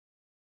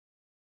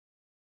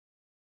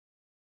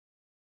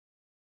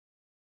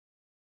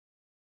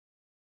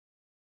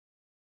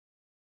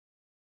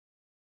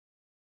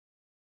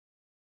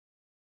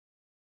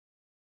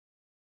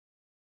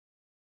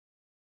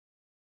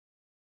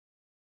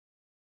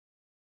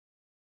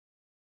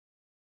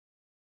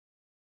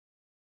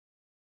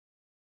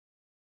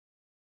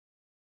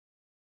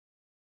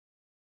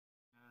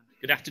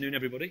Good afternoon,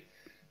 everybody,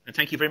 and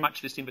thank you very much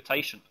for this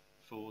invitation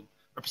for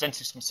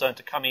representatives from CERN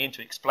to come in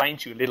to explain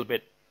to you a little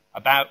bit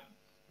about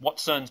what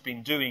CERN's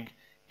been doing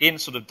in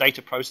sort of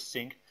data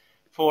processing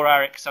for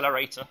our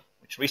accelerator,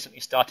 which recently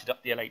started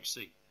up the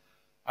LHC.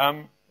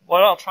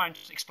 What I'll try and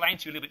just explain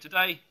to you a little bit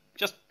today,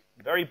 just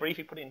very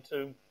briefly put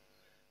into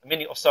a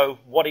minute or so,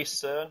 what is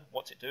CERN,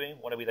 what's it doing,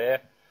 what are we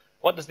there,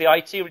 what does the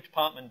IT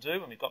department do,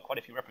 and we've got quite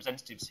a few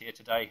representatives here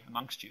today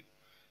amongst you,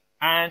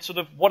 and sort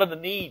of what are the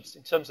needs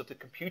in terms of the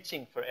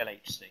computing for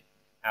LHC,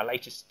 our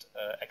latest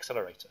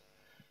accelerator,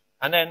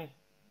 and then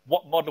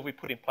what model have we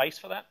put in place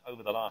for that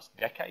over the last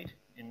decade,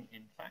 in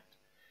fact,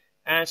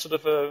 and sort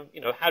of,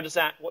 how does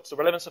that, what's the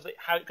relevance of it,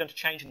 how it's going to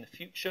change in the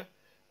future,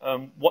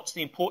 what's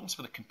the importance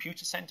for the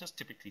computer centers,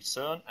 typically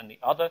CERN and the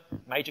other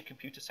major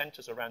computer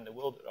centers around the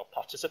world that are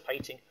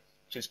participating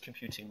to this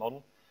computing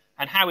model,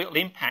 and how it will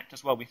impact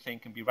as well, we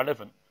think, and be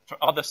relevant for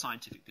other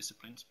scientific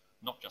disciplines,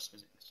 not just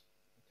physics.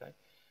 Okay?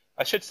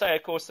 I should say,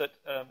 of course, that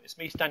it's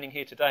me standing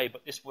here today,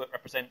 but this work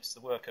represents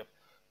the work of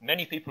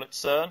many people at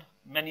CERN,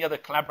 many other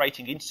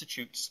collaborating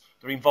institutes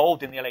that are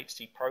involved in the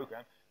LHC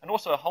program, and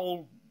also a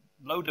whole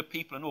load of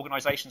people and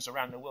organizations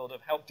around the world that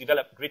have helped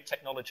develop grid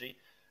technology,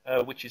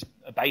 which is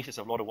a basis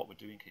of a lot of what we're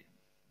doing here.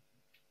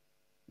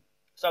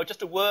 So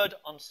just a word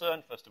on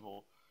CERN, first of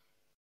all.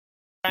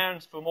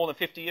 Around for more than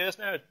 50 years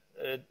now,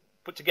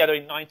 put together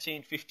in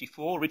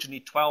 1954, originally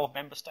 12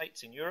 member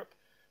states in Europe.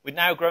 We've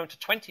now grown to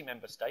 20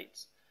 member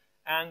states.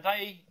 And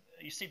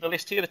you see the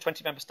list here, the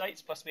 20 member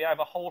states, plus we have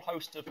a whole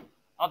host of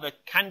other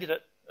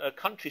candidate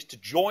countries to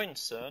join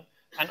CERN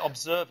and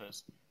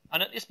observers.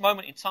 And at this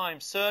moment in time,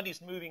 CERN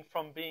is moving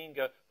from being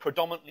a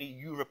predominantly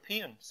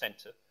European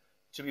center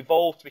to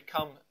evolve to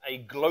become a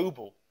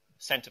global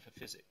center for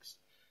physics.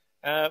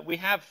 We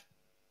have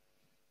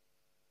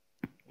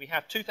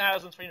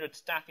 2,300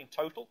 staff in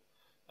total.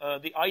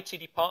 The IT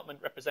department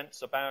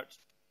represents about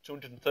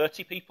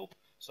 230 people,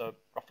 so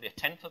roughly a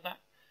tenth of that.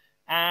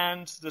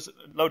 And there's a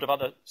load of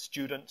other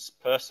students,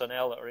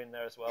 personnel that are in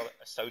there as well,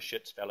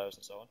 associates, fellows,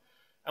 and so on.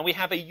 And we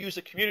have a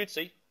user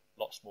community,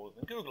 lots smaller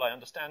than Google, I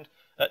understand,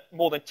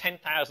 more than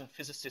 10,000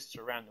 physicists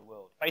around the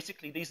world.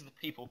 Basically, these are the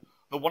people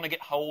that want to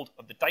get hold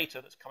of the data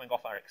that's coming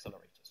off our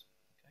accelerators.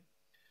 Okay?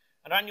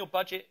 And our annual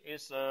budget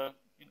is a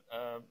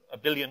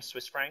billion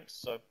Swiss francs,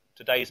 so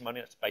today's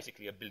money, that's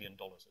basically $1 billion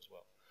as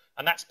well.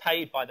 And that's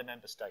paid by the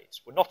member states.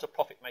 We're not a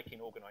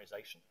profit-making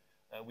organization.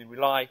 We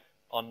rely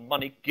on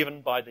money given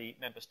by the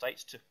member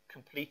states to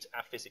complete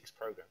our physics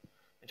program.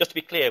 And just to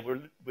be clear,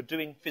 we're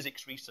doing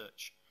physics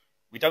research.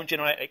 We don't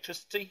generate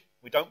electricity.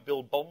 We don't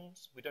build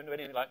bombs. We don't do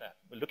anything like that.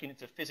 We're looking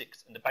into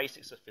physics and the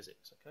basics of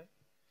physics. Okay.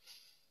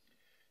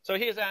 So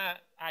here's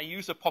our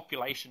user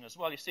population as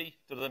well. You see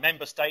the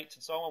member states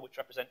and so on, which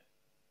represent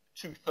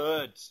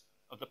 2/3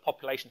 of the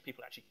population,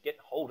 people actually get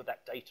hold of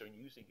that data and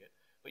using it.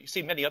 But you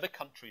see many other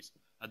countries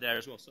are there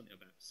as well, something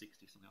about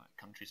 60 something like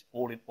countries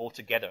all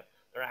together.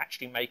 They're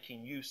actually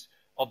making use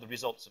of the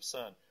results of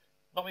CERN.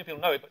 Not many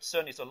people know it, but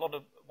CERN is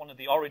one of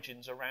the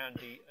origins around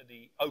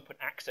the open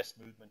access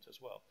movement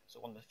as well. So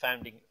one of the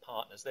founding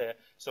partners there.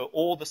 So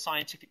all the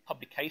scientific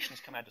publications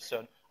come out of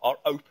CERN are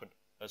open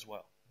as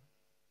well.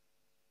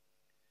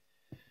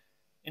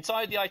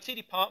 Inside the IT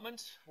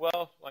department,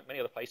 well, like many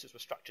other places, we're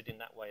structured in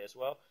that way as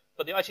well.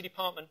 But the IT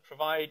department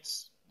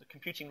provides the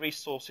computing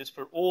resources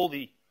for all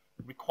the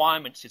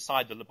requirements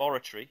inside the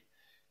laboratory.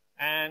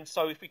 And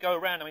so if we go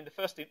around, I mean, the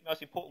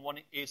most important one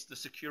is the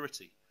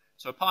security.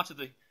 So apart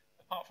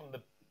from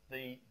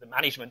the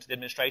management, the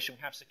administration,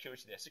 we have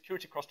security there.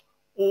 Security across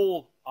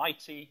all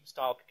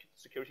IT-style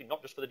security,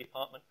 not just for the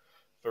department,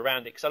 for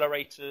around the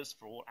accelerators,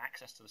 for all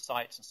access to the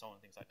sites and so on,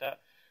 things like that.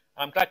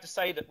 I'm glad to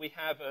say that we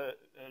have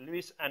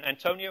Luis and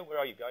Antonio. Where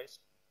are you guys?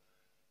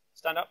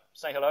 Stand up,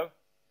 say hello.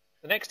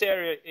 The next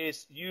area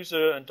is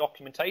user and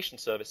documentation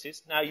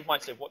services. Now, you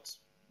might say, what's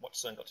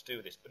CERN got to do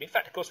with this? But in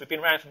fact, of course, we've been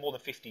around for more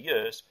than 50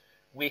 years.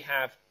 We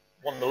have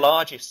one of the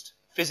largest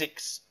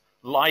physics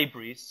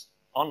libraries,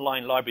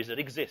 online libraries that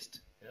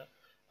exist.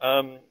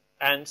 Yeah?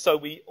 And so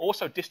we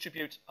also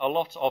distribute a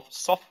lot of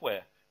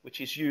software,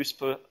 which is used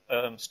for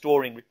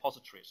storing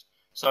repositories.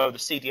 So the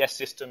CDS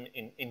system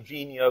in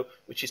Venio,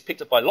 which is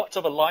picked up by lots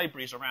of other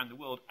libraries around the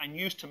world and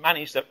used to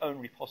manage their own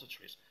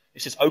repositories.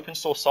 This is open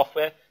source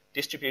software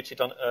distributed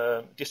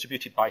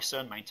by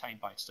CERN,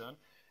 maintained by CERN.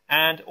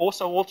 And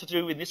also all to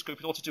do in this group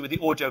is all to do with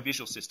the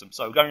audio-visual system.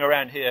 So going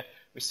around here,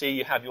 we see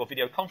you have your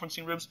video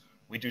conferencing rooms.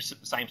 We do the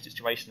same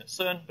situation at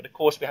CERN, but of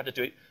course we have to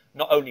do it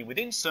not only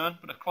within CERN,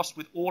 but across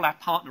with all our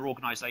partner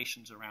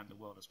organizations around the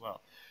world as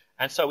well.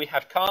 And so we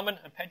have Carmen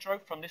and Pedro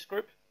from this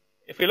group.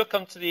 If we look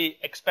onto the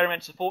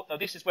experiment support, now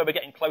this is where we're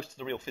getting close to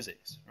the real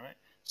physics, right?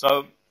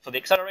 So for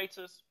the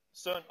accelerators,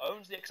 CERN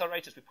owns the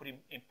accelerators. We put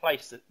in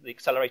place the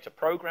accelerator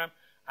program.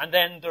 And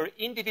then there are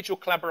individual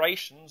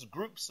collaborations,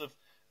 groups of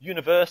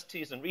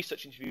universities and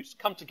research institutes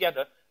come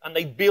together and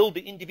they build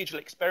the individual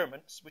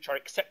experiments which are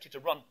accepted to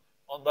run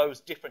on those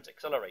different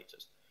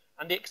accelerators.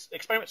 And the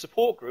experiment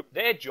support group,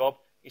 their job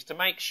is to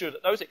make sure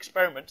that those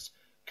experiments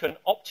can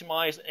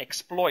optimize and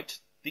exploit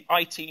the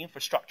IT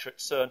infrastructure at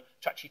CERN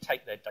to actually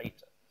take their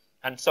data.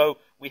 And so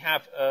we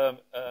have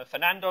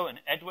Fernando and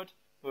Edward,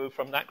 who are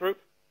from that group.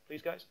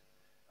 Please, guys.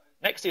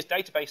 Next is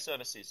database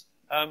services.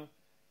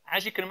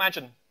 As you can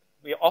imagine,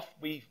 we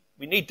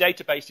need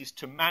databases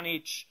to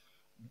manage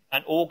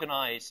and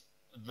organize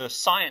the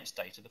science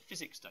data, the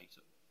physics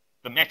data,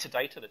 the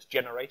metadata that's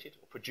generated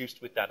or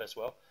produced with that as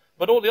well,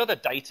 but all the other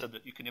data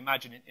that you can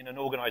imagine in an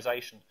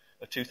organization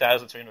of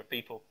 2,300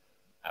 people,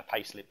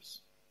 pay slips,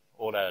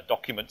 all the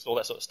documents, all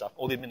that sort of stuff,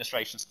 all the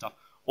administration stuff,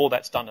 all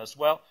that's done as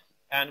well.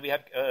 And we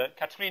have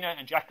Katrina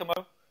and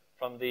Giacomo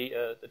from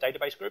the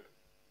database group.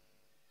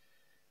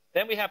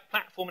 Then we have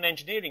platform and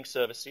engineering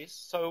services.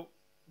 So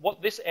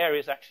what this area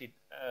is actually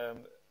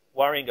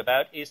worrying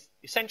about is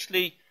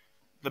essentially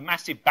the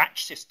massive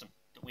batch system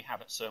that we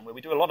have at CERN, where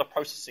we do a lot of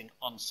processing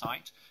on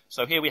site.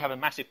 So here we have a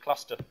massive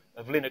cluster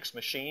of Linux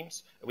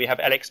machines. We have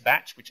LX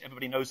Batch, which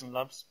everybody knows and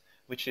loves,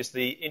 which is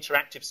the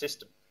interactive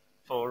system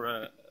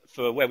for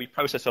where we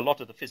process a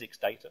lot of the physics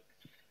data.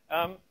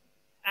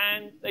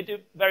 And they do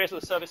various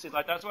other services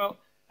like that as well.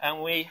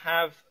 And we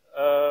have,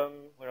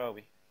 where are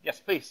we? Yes,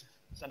 please,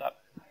 stand up.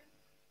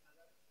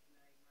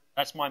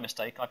 That's my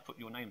mistake. I put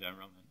your name down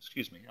wrong.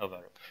 Excuse me,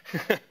 Alvaro.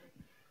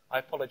 I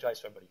apologize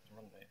for everybody.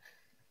 Wrong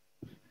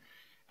name.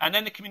 And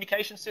then the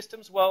communication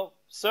systems. Well,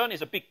 CERN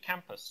is a big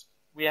campus.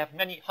 We have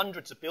many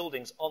hundreds of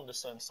buildings on the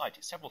CERN site.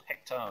 It's several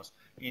hectares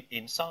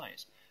in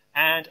size.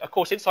 And, of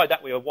course, inside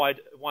that we have a wide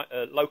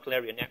local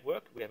area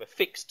network. We have a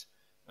fixed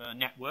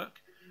network,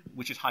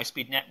 which is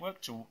high-speed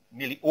network to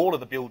nearly all of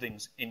the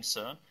buildings in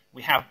CERN.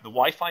 We have the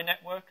Wi-Fi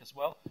network as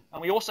well.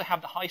 And we also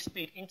have the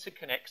high-speed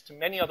interconnects to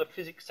many other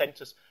physics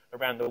centers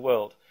around the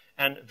world.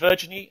 And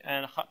Virginie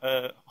and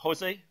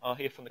Jose are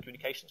here from the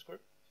communications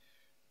group.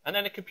 And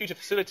then the computer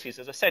facilities.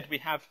 As I said, we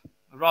have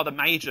a rather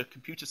major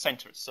computer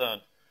center at CERN.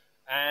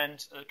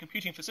 And the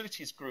computing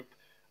facilities group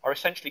are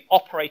essentially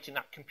operating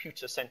that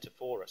computer center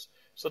for us.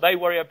 So they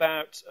worry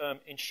about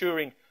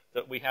ensuring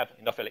that we have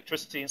enough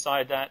electricity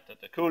inside that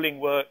the cooling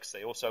works.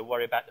 They also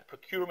worry about the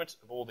procurement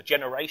of all the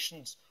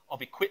generations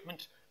of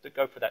equipment that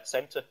go for that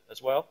center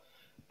as well.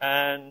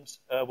 And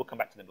we'll come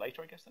back to them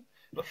later, I guess. Then.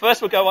 But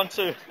first we'll go on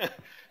to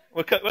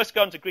let's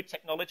go on to grid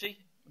technology.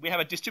 We have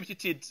a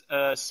distributed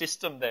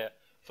system there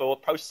for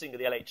processing of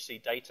the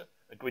LHC data,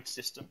 a grid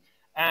system.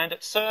 And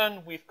at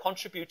CERN, we've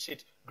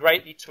contributed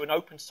greatly to an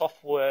open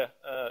software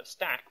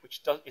stack,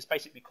 which is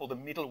basically called a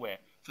middleware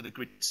for the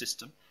grid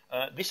system.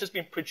 This has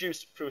been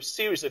produced through a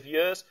series of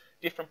years,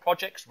 different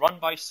projects run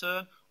by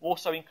CERN,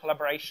 also in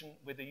collaboration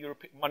with the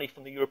money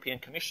from the European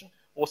Commission,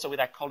 also with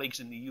our colleagues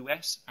in the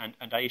US and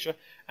Asia.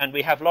 And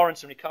we have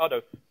Lawrence and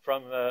Ricardo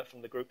from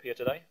the group here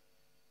today.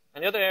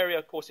 And the other area,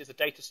 of course, is the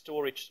data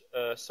storage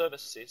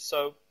services.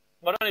 So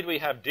not only do we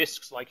have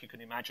disks, like you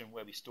can imagine,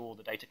 where we store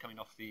the data coming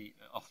off the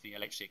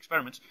LHC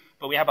experiments,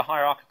 but we have a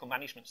hierarchical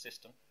management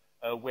system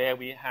where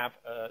we have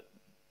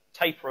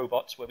tape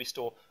robots where we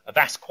store a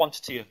vast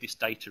quantity of this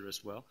data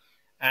as well.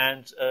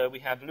 And we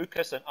have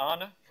Lucas and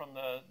Anna from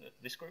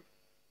this group.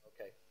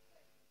 Okay.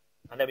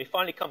 And then we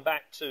finally come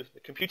back to the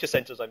computer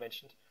centers I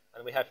mentioned,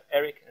 and we have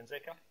Eric and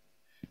Zeka.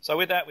 So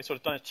with that, we've sort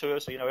of done a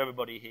tour, so you know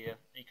everybody here.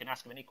 You can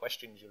ask them any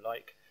questions you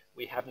like.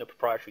 We have no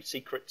proprietary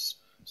secrets,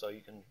 so you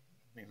can...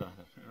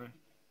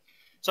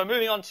 So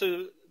moving on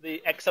to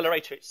the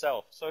accelerator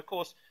itself. So, of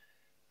course,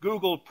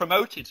 Google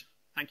promoted,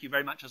 thank you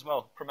very much as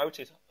well,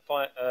 promoted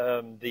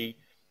the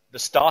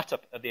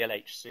startup of the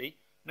LHC.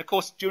 And, of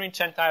course, during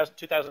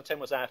 2010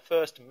 was our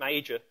first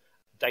major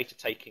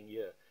data-taking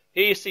year.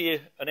 Here you see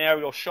an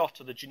aerial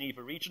shot of the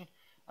Geneva region.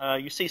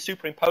 You see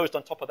superimposed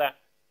on top of that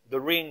the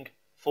ring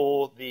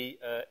for the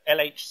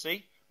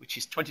LHC, which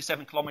is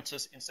 27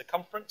 kilometers in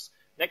circumference.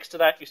 Next to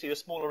that, you see the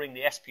smaller ring,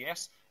 the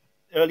SPS,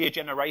 earlier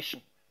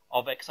generation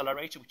of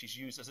accelerator, which is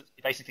used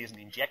basically as an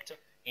injector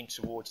in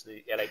towards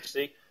the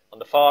LHC. On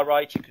the far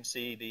right, you can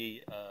see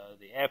the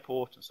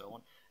airport and so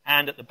on.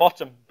 And at the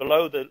bottom,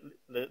 below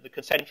the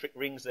concentric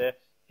rings there,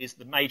 is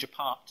the major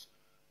part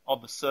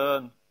of the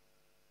CERN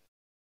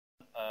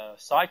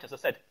site. As I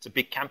said, it's a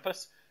big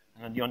campus,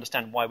 and you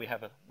understand why we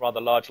have a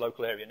rather large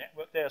local area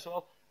network there as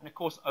well. And of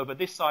course, over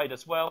this side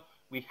as well,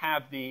 we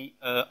have the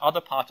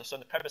other part of CERN,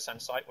 the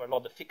Pebblesand site, where a lot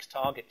of the fixed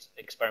target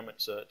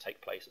experiments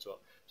take place as well.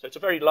 So it's a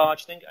very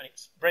large thing, and it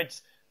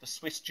spreads the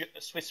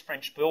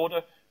Swiss-French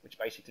border, which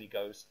basically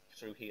goes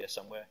through here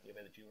somewhere, near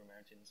the Jura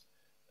Mountains,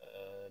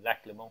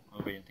 Lac Le Mans,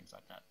 over here, and things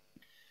like that.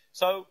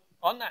 So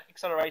on that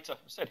accelerator,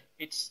 I said,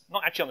 it's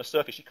not actually on the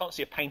surface. You can't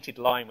see a painted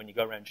line when you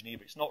go around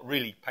Geneva. It's not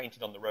really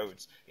painted on the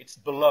roads. It's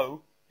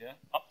below,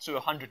 up to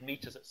 100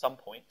 meters at some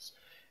points.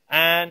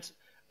 And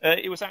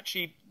it was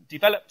actually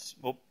developed,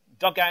 well,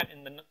 dug out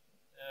in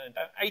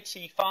about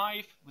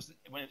 85,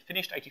 when it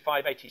finished,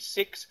 85,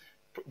 86,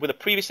 with a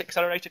previous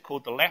accelerator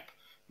called the LEP.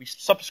 We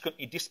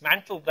subsequently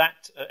dismantled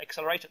that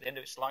accelerator at the end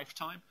of its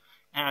lifetime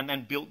and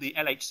then built the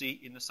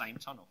LHC in the same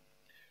tunnel.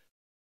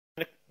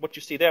 And what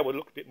you see there, we'll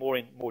look a bit more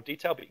in more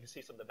detail, but you can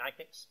see some of the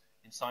magnets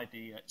inside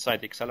the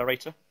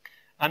accelerator.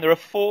 And there are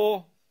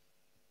 4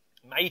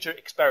 major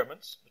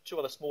experiments, 2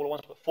 other smaller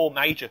ones, but 4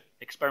 major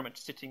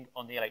experiments sitting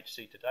on the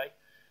LHC today.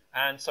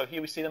 And so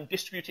here we see them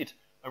distributed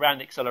around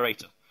the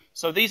accelerator.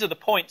 So these are the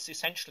points,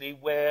 essentially,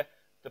 where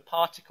the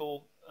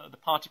particles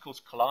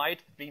collide,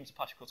 beams of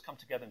particles come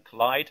together and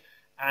collide,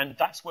 and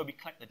that's where we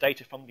collect the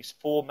data from these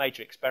 4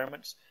 major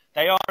experiments.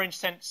 They are, in a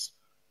sense,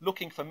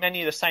 looking for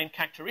many of the same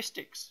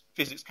characteristics,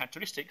 physics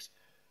characteristics,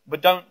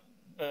 but don't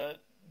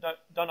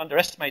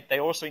underestimate,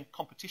 they're also in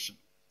competition.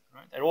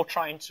 Right? They're all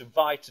trying to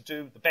vie to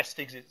do the best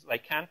physics they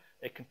can.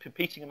 They're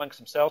competing amongst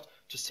themselves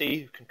to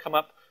see who can come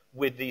up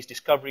with these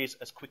discoveries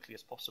as quickly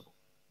as possible.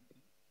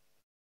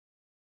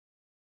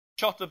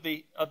 Shot of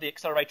the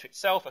accelerator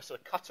itself, a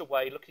sort of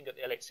cutaway looking at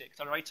the LHC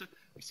accelerator.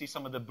 We see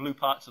some of the blue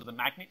parts of the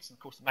magnets, and of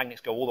course the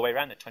magnets go all the way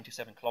around. They're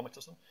 27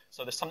 kilometers.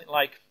 So there's something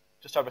like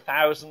just over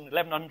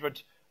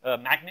 1,100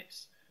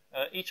 magnets,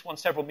 each one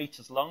several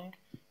meters long.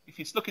 If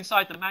you look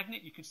inside the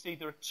magnet, you can see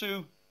there are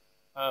 2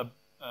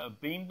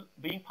 beam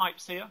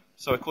pipes here.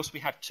 So of course we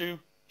have two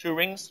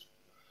rings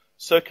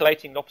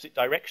circulating in opposite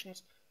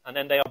directions, and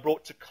then they are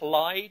brought to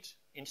collide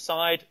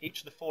inside each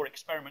of the 4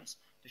 experiments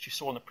that you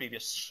saw in the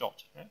previous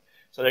shot. Right?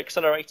 So they're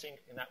accelerating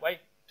in that way,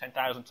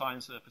 10,000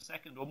 times per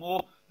second or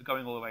more. They're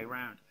going all the way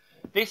around.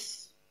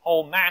 This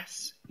whole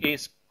mass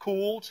is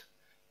cooled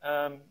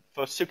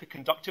for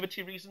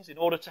superconductivity reasons. In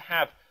order to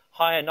have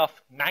high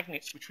enough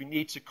magnets, which we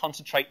need to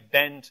concentrate,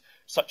 bend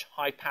such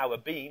high power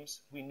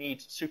beams, we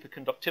need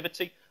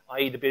superconductivity,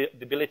 i.e. the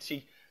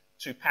ability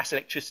to pass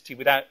electricity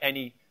without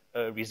any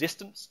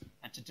resistance.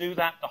 And to do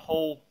that, the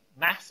whole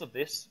mass of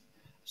this,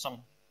 some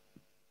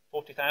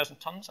 40,000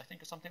 tons, I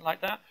think, or something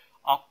like that,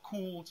 are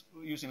cooled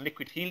using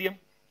liquid helium.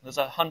 There's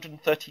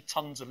 130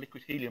 tons of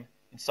liquid helium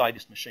inside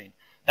this machine.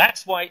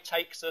 That's why it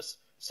takes us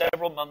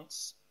several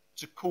months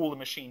to cool the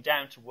machine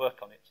down to work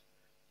on it.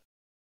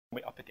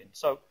 We're up again.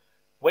 So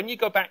when you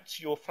go back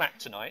to your flat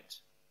tonight,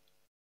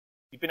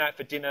 you've been out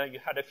for dinner, you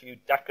had a few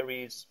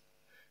daiquiris,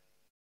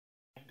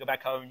 you go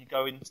back home, you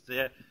go into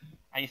there,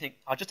 and you think,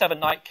 I'll just have a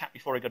nightcap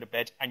before I go to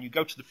bed, and you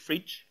go to the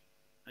fridge,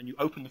 and you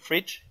open the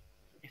fridge.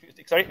 If it's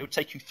accelerated, it would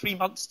take you 3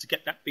 months to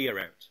get that beer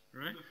out.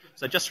 Right?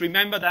 So just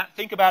remember that.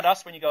 Think about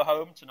us when you go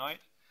home tonight,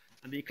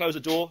 and then you close the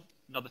door,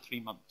 another 3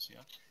 months.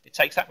 Yeah? It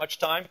takes that much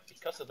time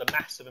because of the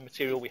mass of the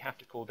material we have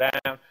to cool down,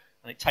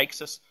 and it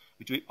takes us,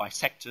 we do it by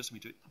sectors, we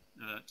do it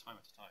time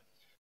after time.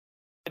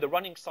 The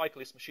running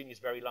cycle of this machine is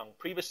very long.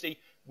 Previously,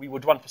 we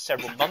would run for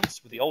several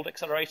months with the old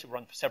accelerator,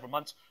 run for several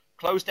months,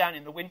 close down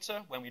in the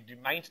winter when we do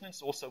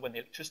maintenance, also when the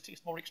electricity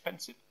is more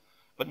expensive.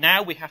 But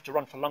now we have to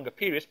run for longer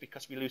periods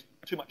because we lose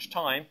too much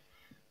time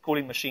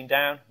cooling the machine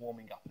down,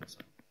 warming up, and so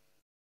on.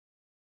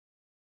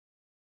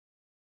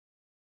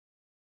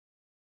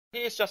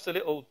 Here's just a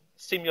little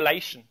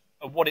simulation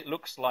of what it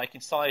looks like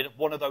inside of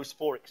one of those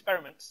 4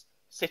 experiments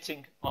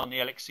sitting on the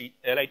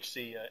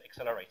LHC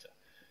accelerator.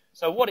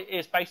 So what it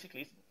is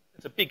basically,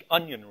 it's a big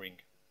onion ring,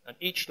 and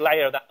each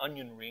layer of that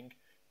onion ring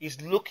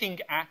is looking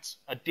at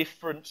a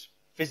different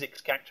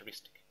physics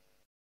characteristic.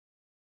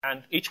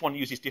 And each one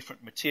uses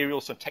different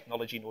materials and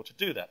technology in order to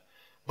do that.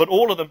 But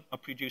all of them are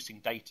producing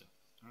data.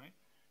 Right?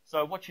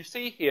 So what you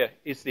see here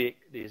is the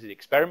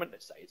experiment.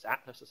 Let's say it's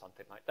Atlas or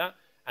something like that.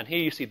 And here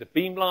you see the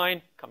beam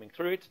line coming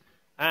through it.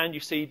 And you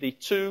see the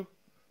 2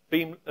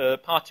 beams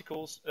of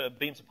particles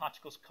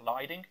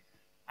colliding.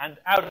 And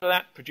out of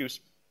that produce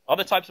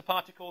other types of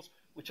particles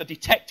which are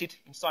detected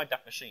inside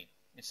that machine,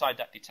 inside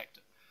that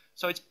detector.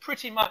 So it's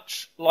pretty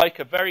much like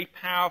a very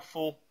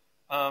powerful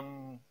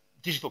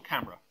digital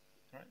camera.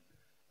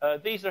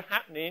 Right?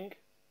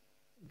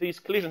 These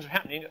collisions are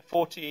happening at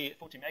 40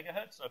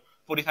 megahertz, so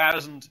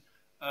 40,000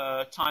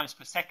 times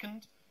per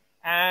second.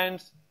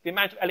 And the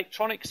amount of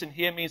electronics in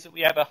here means that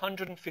we have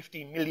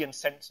 150 million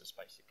sensors,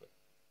 basically.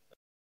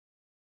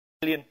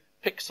 A million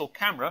pixel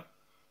camera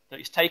that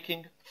is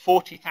taking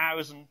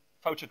 40,000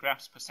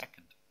 photographs per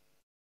second.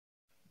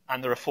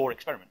 And there are 4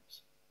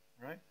 experiments.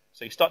 Right?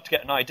 So you start to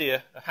get an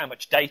idea of how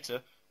much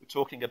data we're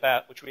talking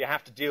about, which we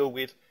have to deal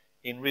with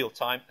in real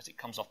time as it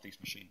comes off these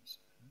machines.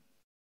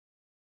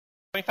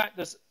 In fact,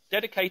 there's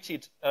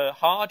dedicated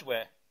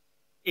hardware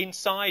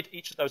inside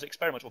each of those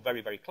experiments, or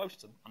very, very close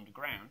to them,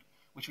 underground,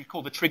 which we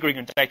call the triggering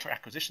and data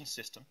acquisition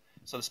system.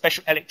 So the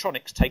special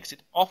electronics takes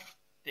it off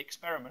the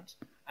experiment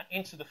and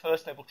into the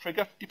first level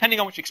trigger. Depending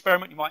on which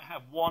experiment, you might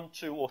have 1,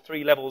 2, or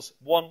 3 levels,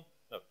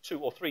 2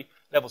 or 3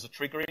 levels of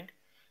triggering.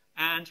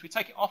 And we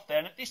take it off there,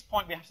 and at this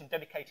point we have some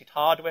dedicated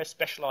hardware,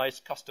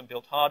 specialized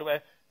custom-built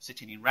hardware,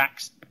 sitting in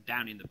racks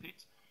down in the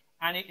pit.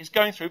 And it is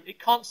going through, it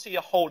can't see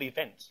a whole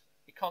event.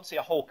 It can't see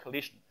a whole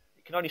collision.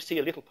 It can only see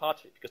a little part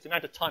of it, because the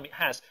amount of time it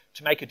has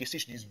to make a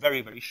decision is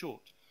very, very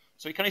short.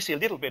 So it can only see a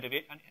little bit of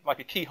it, and like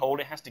a keyhole,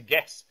 it has to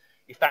guess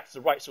if that's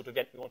the right sort of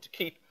event we want to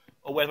keep,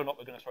 or whether or not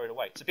we're going to throw it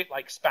away. It's a bit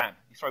like spam.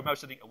 You throw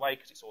most of it away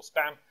because it's all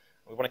spam, and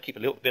we want to keep a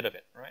little bit of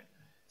it, right?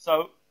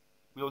 So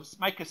we'll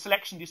make a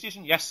selection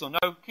decision, yes or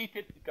no, keep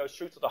it. It goes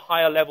through to the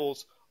higher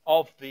levels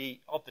of the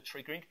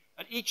triggering.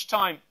 And each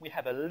time we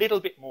have a little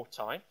bit more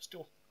time,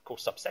 still, of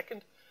course,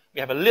 sub-second. We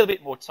have a little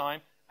bit more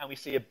time, and we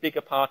see a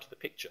bigger part of the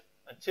picture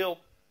until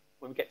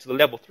when we get to the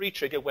level 3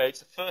 trigger, where it's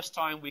the first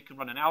time we can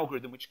run an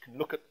algorithm which can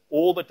look at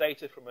all the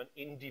data from an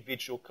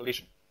individual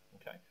collision.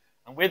 Okay?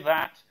 And with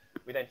that,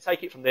 We then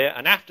take it from there,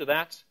 and after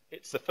that,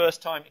 it's the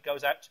first time it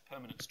goes out to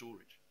permanent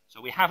storage. So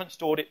we haven't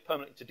stored it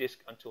permanently to disk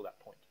until that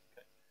point.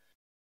 Okay.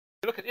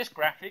 If you look at this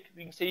graphic,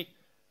 you can see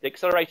the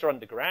accelerator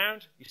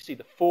underground. You see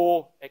the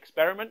 4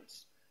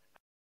 experiments.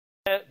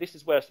 This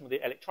is where some of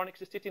the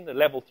electronics is sitting. The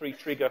level 3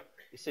 trigger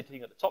is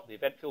sitting at the top, the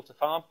event filter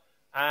farm.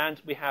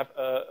 And we have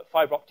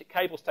fiber optic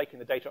cables taking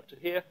the data up to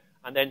here,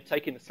 and then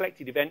taking the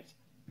selected events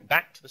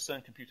back to the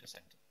CERN computer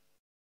center.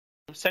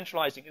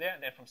 Centralizing it there,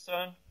 and then from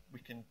CERN, we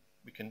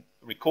can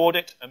record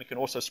it, and we can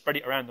also spread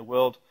it around the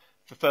world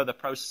for further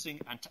processing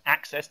and to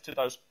access to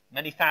those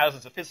many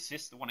thousands of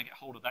physicists that want to get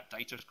hold of that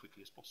data as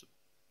quickly as possible.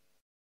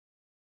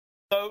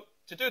 So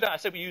to do that, I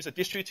said we use a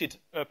distributed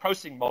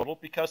processing model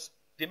because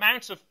the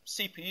amount of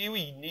CPU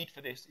we need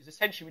for this is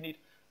essentially we need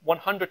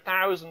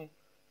 100,000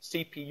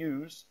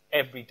 CPUs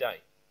every day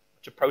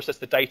to process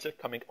the data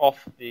coming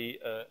off the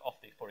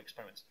 4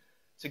 experiments.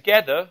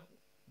 Together,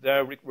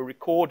 we're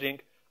recording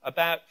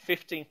about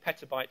 15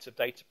 petabytes of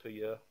data per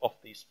year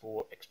off these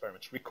 4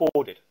 experiments.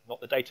 Recorded, not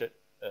the data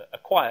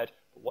acquired,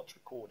 but what's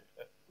recorded.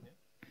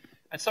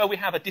 And so we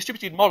have a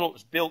distributed model that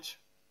was built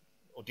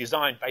or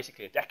designed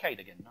basically a decade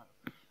ago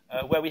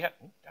now, where we have,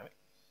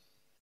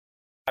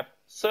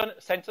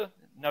 CERN center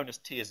known as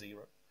tier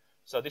 0.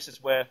 So this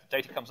is where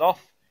data comes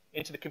off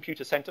into the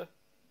computer center.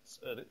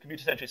 The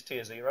computer center is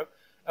tier 0.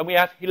 And we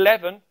have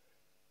 11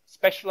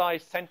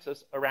 specialized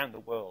centers around the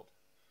world.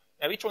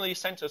 Now, each one of these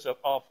centers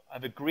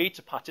have agreed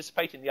to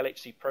participate in the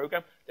LHC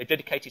program. They've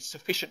dedicated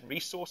sufficient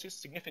resources,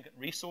 significant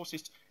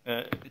resources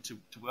to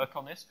work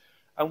on this.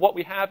 And what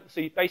we have,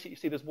 so you basically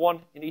see there's one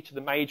in each of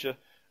the major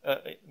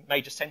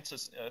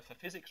centers for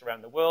physics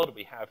around the world.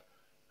 We have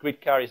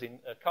grid carriers in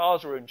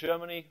Karlsruhe in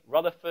Germany,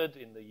 Rutherford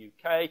in the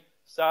UK,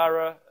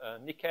 SARA,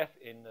 NICEF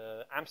in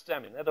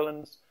Amsterdam in the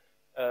Netherlands,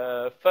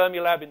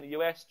 Fermilab in the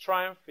US,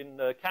 Triumph in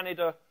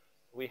Canada.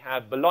 We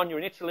have Bologna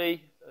in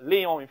Italy,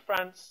 Lyon in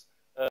France,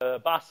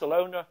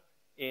 Barcelona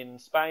in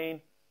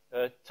Spain,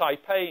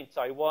 Taipei in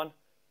Taiwan,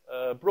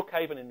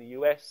 Brookhaven in the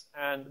US,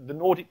 and the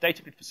Nordic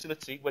Data Grid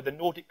Facility, where the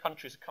Nordic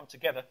countries have come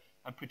together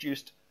and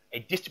produced a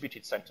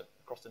distributed center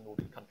across the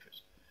Nordic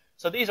countries.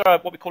 So these are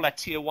what we call our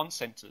tier 1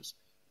 centers,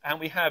 and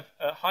we have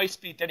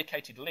high-speed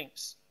dedicated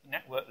links,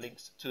 network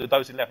links to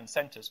those 11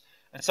 centers.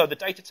 And so the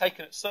data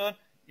taken at CERN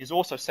is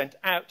also sent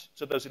out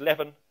to those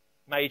 11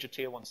 major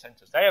tier 1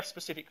 centers. They have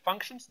specific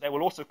functions. They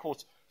will also, of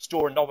course,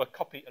 store another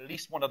copy, at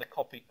least one other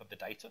copy of the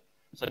data.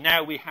 So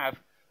now we have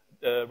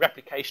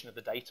replication of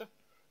the data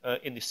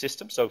in this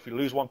system. So if we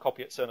lose one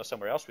copy at CERN or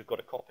somewhere else, we've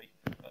got a copy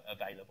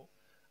available.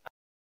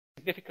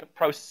 Significant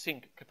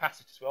processing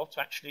capacity as well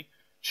to actually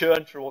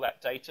churn through all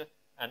that data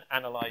and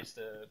analyze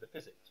the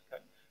physics.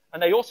 Okay?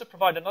 And they also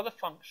provide another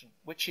function,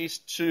 which is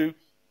to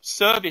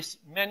service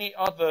many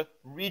other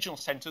regional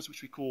centers,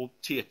 which we call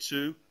tier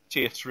 2,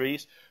 tier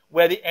 3s,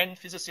 where the end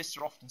physicists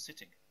are often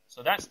sitting.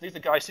 So these are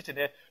guys sitting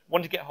there,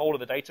 want to get hold of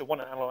the data,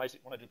 want to analyze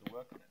it, want to do the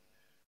work on it.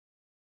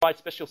 Provide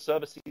special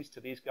services to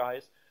these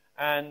guys.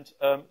 And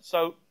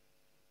so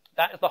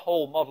that is the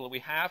whole model we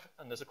have.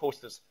 And there's, of course,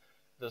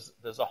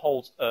 there's a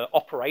whole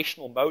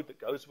operational mode that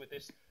goes with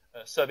this,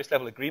 service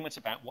level agreements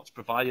about what's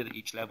provided at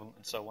each level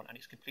and so on. And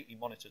it's completely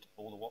monitored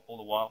all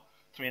the while,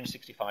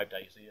 365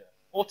 days a year.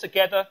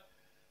 Altogether,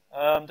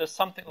 there's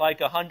something like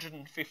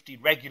 150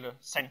 regular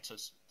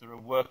centers that are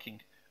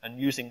working and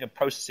using and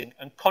processing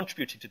and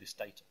contributing to this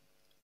data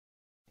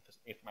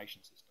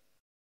information system.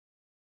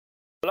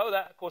 Below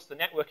that, of course, the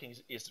networking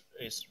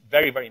is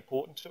very, very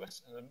important to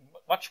us.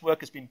 Much work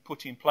has been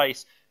put in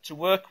place to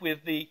work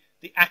with the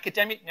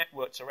academic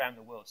networks around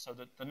the world. So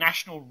the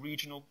national,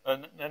 regional,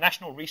 the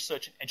national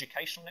research and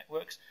educational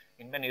networks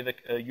in many of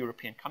the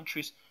European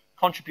countries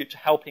contribute to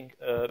helping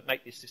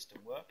make this system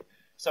work.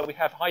 So we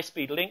have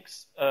high-speed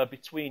links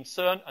between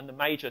CERN and the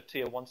major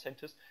tier 1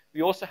 centers.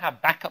 We also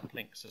have backup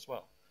links as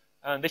well.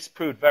 And this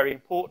proved very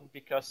important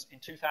because in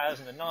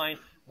 2009,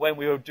 when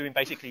we were doing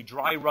basically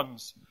dry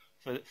runs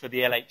for the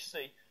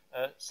LHC,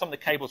 some of the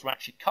cables were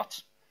actually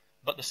cut,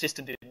 but the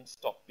system didn't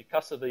stop.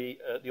 Because of the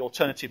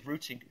alternative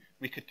routing,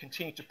 we could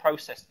continue to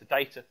process the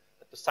data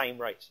at the same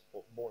rate,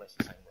 or more or less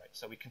the same rate.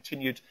 So we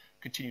continued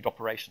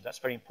operations. That's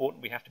very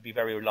important. We have to be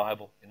very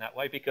reliable in that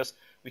way because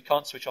we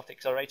can't switch off the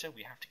accelerator.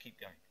 We have to keep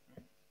going.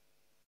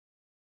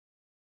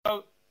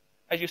 So,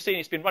 as you've seen,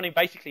 it's been running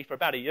basically for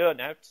about a year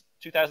now.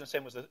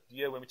 2007 was the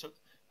year when we took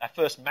our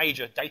first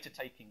major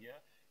data-taking year.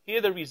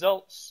 Here the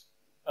results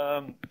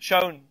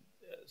shown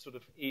sort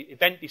of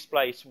event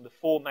displays from the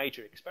 4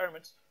 major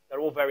experiments. They're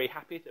all very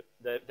happy.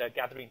 They're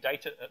gathering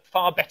data at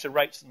far better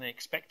rates than they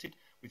expected,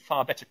 with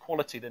far better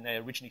quality than they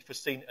originally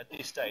foreseen at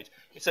this stage.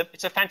 It's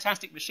a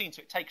fantastic machine,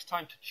 so it takes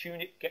time to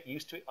tune it, get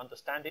used to it,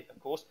 understand it, of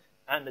course,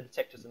 and the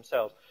detectors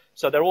themselves.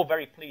 So they're all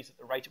very pleased at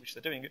the rate at which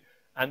they're doing it.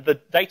 And the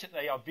data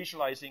they are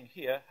visualizing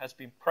here has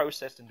been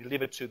processed and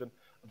delivered to them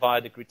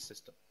via the grid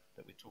system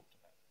that we talked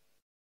about.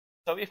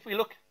 So if we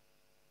look at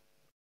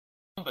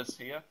numbers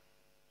here,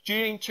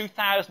 during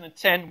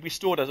 2010, we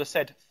stored, as I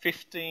said,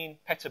 15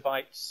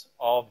 petabytes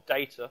of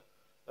data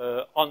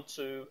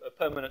onto a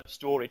permanent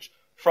storage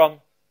from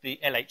the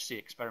LHC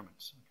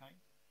experiments. Okay?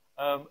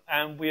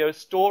 and we are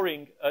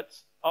storing at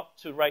up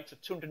to rates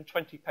of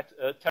 220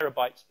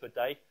 terabytes per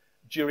day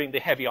during the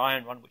heavy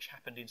iron run, which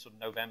happened in sort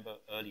of November,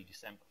 early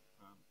December.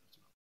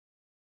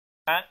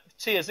 At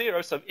tier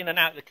 0, so in and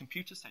out of the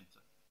computer center,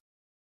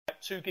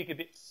 at 2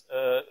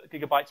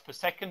 gigabytes per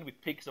second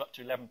with peaks up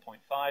to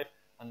 11.5,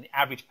 and the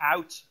average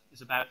out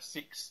is about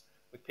 6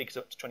 with peaks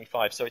up to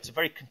 25. So it's a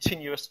very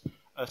continuous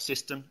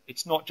system.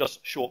 It's not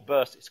just short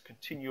bursts, it's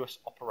continuous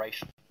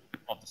operation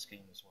of the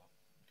scheme as well.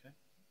 Okay.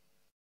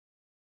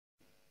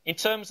 In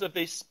terms of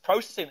this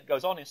processing that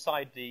goes on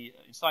inside the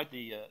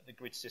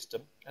grid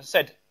system, as I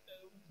said,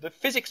 the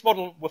physics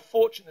model, we're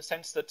fortunate in the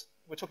sense that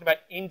we're talking about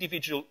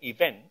individual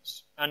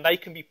events, and they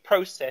can be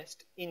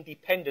processed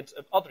independent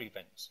of other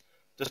events.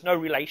 There's no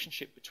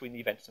relationship between the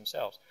events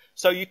themselves.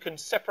 So you can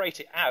separate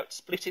it out,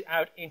 split it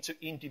out into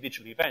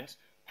individual events,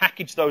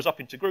 package those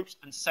up into groups,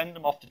 and send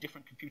them off to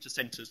different computer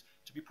centers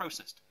to be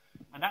processed.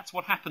 And that's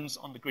what happens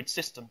on the grid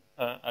system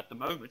at the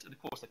moment. And of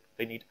course,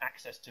 they need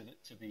access to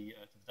the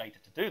data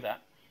to do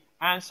that.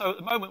 And so at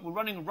the moment, we're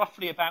running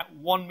roughly about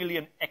 1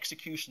 million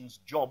executions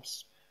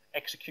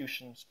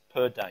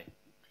per day.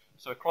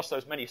 So across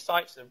those many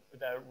sites,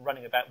 they're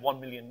running about 1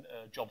 million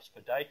jobs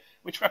per day,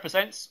 which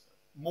represents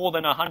more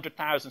than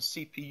 100,000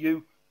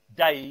 CPU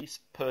days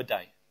per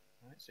day.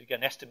 Right? So you get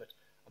an estimate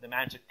of the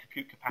amount of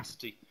compute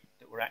capacity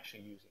that we're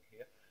actually using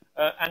here.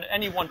 And at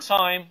any one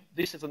time,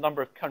 this is the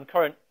number of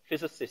concurrent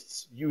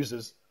physicists,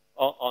 users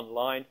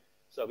online.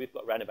 So we've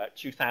got around about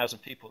 2,000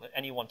 people at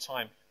any one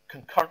time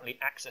concurrently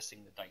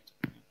accessing the data.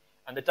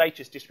 And the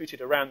data is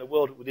distributed around the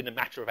world within a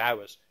matter of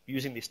hours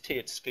using this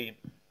tiered scheme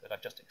that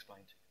I've just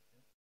explained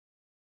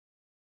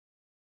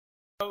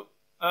to you.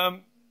 So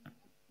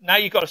now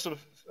you've got a sort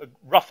of a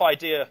rough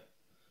idea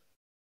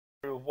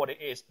of what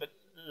it is, but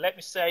let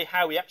me say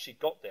how we actually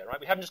got there. Right?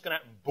 We haven't just gone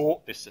out and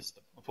bought this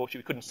system. Unfortunately,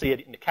 we couldn't see it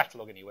in the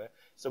catalog anywhere,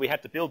 so we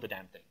had to build the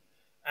damn thing.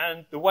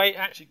 And the way it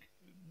actually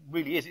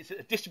really is, it's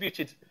a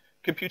distributed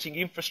computing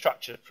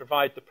infrastructure to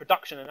provide the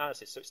production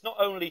analysis. So it's not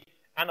only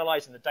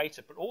analyzing the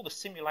data, but all the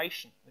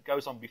simulation that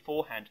goes on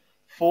beforehand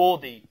for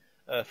the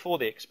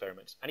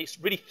experiments. And it's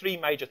really 3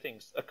 major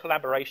things. A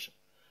collaboration.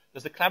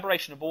 There's the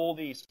collaboration of all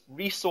these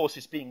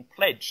resources being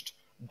pledged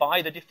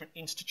by the different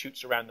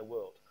institutes around the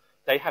world.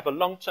 They have a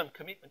long-term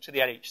commitment to the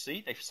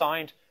LHC. They've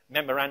signed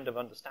memorandum of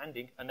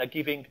understanding, and they're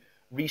giving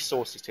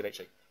resources to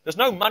LHC. There's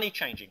no money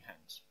changing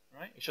hands.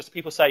 Right? It's just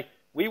people say,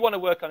 we want to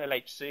work on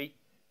LHC.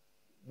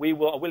 We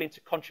are willing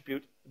to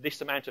contribute this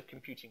amount of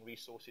computing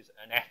resources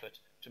and effort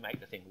to make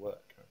the thing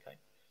work. Okay?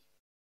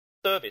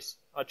 Service.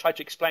 I tried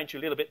to explain to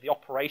you a little bit the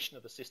operation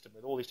of the system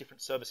with all these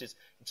different services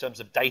in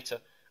terms of data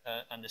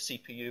and the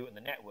CPU and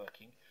the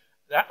networking.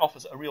 That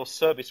offers a real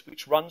service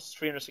which runs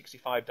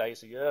 365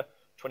 days a year,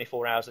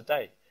 24 hours a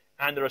day.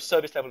 And there are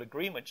service level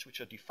agreements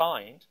which are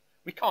defined.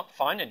 We can't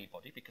fine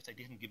anybody because they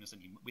didn't give us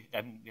any, we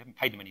haven't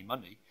paid them any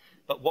money.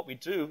 But what we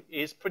do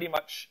is pretty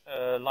much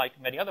like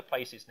many other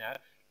places now,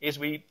 is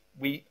we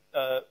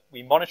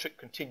monitor it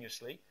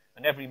continuously,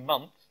 and every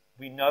month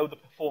we know the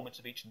performance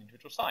of each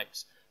individual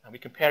sites, and we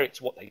compare it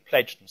to what they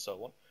pledged and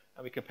so on,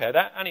 and we compare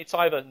that, and it's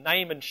either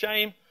name and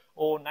shame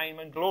or name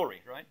and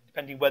glory, right,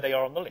 depending where they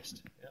are on the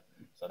list. Yeah?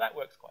 So that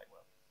works quite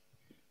well.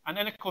 And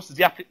then, of course, there's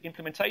the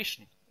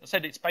implementation. As I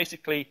said, it's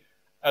basically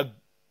a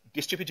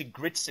distributed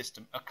grid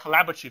system, a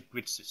collaborative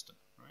grid system,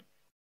 right,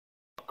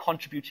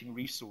 contributing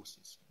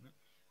resources. Right?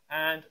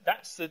 And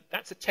that's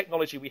the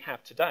technology we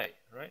have today,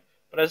 right?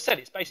 But as I said,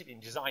 it's basically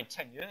been designed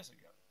 10 years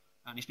ago,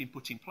 and it's been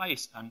put in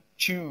place and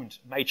tuned,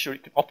 made sure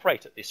it could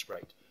operate at this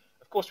rate.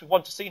 Of course, we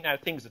want to see now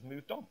things have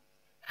moved on.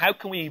 How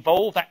can we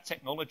evolve that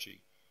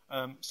technology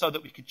so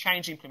that we can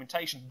change the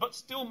implementation, but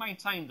still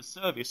maintain the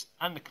service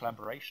and the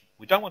collaboration?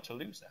 We don't want to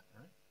lose that,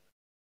 right?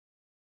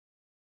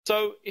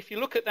 So if you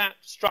look at that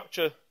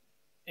structure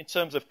in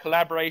terms of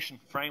collaboration,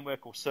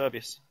 framework, or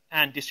service,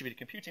 and distributed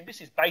computing,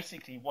 this is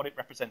basically what it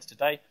represents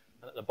today.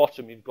 And at the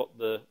bottom, you've got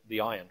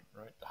the iron,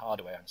 right, the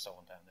hardware, and so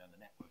on down there, and the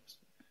networks.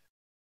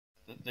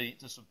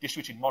 The sort of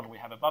distributed model we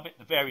have above it,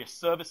 the various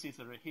services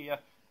that are here,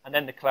 and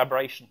then the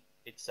collaboration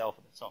itself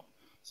at the top.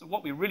 So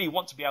what we really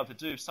want to be able to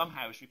do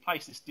somehow is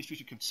replace this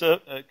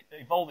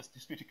evolve this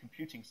distributed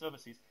computing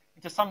services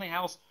into something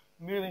else,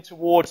 moving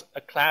towards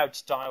a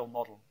cloud-style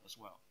model as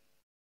well.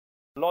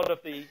 A lot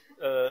of the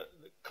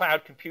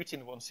cloud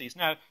computing one sees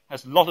now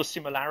has a lot of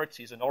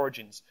similarities and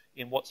origins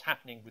in what's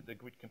happening with the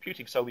grid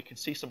computing, so we can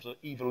see some sort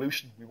of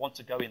evolution. We want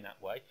to go in that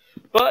way,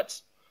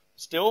 but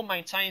still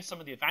maintain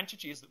some of the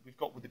advantages that we've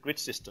got with the grid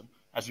system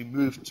as we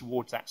move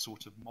towards that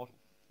sort of model.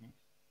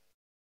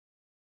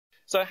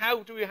 So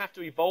how do we have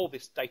to evolve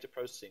this data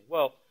processing?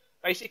 Well,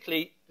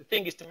 basically, the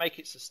thing is to make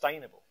it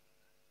sustainable.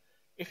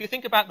 If you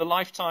think about the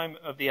lifetime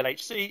of the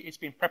LHC, it's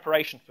been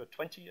preparation for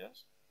 20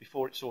 years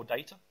before it saw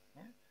data.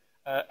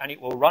 And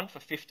it will run for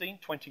 15,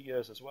 20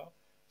 years as well.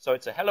 So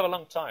it's a hell of a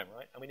long time,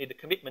 right? And we need a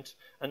commitment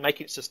and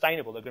make it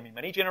sustainable. There are going to be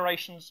many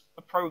generations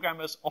of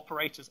programmers,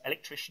 operators,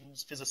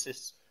 electricians,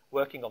 physicists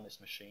working on this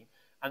machine.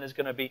 And there's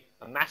going to be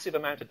a massive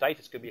amount of data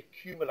that's going to be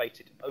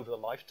accumulated over the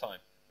lifetime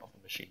of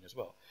the machine as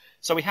well.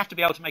 So we have to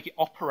be able to make it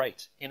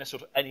operate in a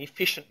sort of an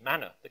efficient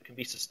manner that can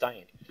be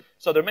sustained.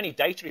 So there are many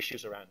data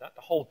issues around that.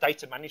 The whole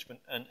data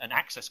management and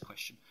access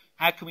question.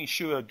 How can we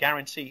ensure,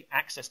 guarantee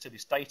access to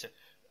this data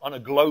on a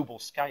global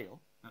scale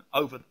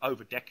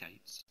over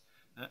decades?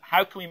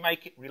 How can we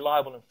make it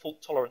reliable and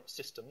fault-tolerant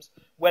systems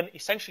when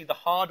essentially the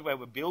hardware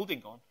we're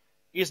building on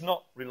is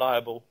not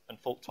reliable and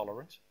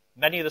fault-tolerant?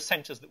 Many of the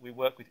centers that we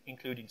work with,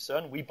 including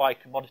CERN, we buy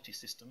commodity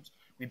systems.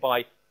 We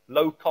buy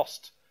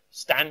low-cost,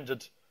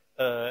 standard,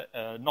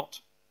 not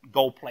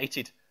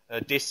gold-plated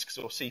disks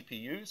or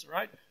CPUs,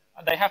 right?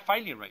 And they have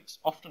failure rates,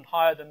 often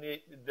higher than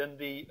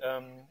the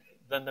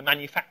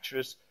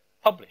manufacturers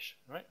publish,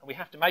 right? And we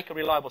have to make a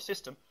reliable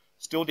system,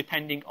 still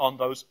depending on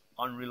those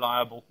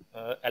unreliable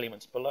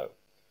elements below.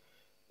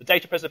 The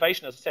data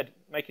preservation, as I said,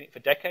 making it for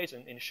decades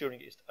and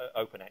ensuring it's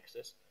open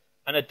access,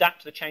 and adapt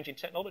to the changing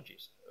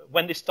technologies.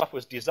 When this stuff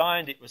was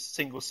designed, it was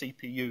single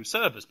CPU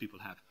servers people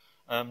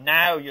have.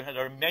 Now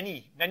there are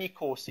many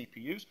core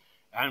CPUs,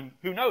 and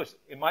who knows,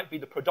 it might be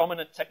the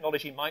predominant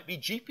technology might be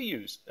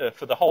GPUs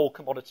for the whole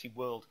commodity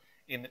world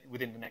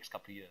within the next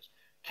couple of years.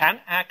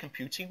 Can our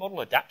computing model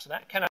adapt to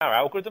that? Can our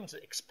algorithms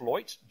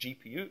exploit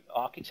GPU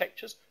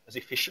architectures as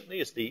efficiently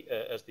as the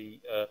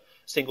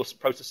single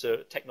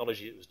processor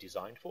technology it was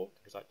designed for?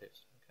 Things like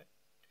this. Okay.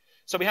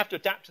 So we have to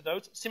adapt to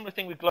those. Similar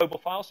thing with global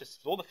file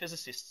systems. All the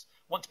physicists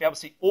want to be able to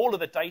see all of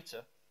the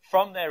data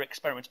from their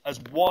experiment as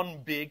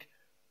one big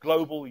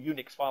global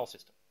Unix file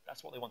system.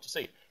 That's what they want to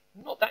see.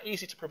 Not that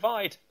easy to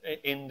provide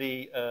during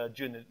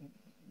the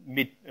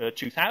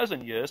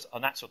mid-2000 years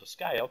on that sort of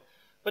scale.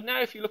 But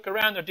now if you look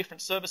around, there are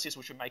different services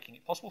which are making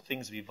it possible.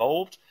 Things have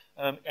evolved.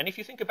 And if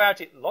you think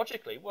about it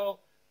logically, well,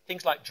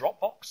 things like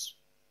Dropbox,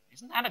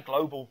 isn't that a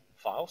global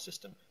file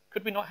system?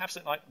 Could we not have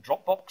something like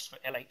Dropbox for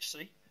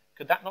LHC?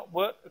 Could that not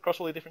work across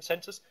all the different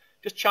centers?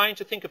 Just trying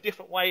to think of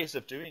different ways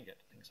of doing it,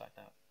 things like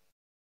that.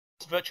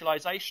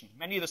 Virtualization.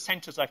 Many of the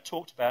centers I've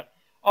talked about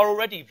are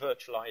already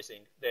virtualizing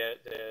their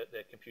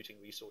computing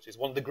resources.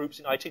 One of the groups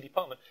in IT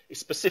department is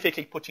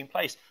specifically put in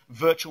place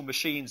virtual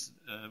machines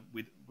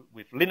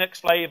with Linux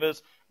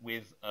flavors,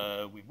 with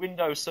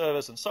Windows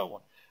servers, and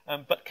so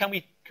on. But can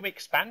we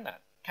expand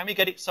that? Can we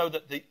get it so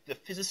that the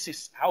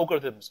physicists'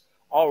 algorithms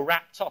are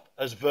wrapped up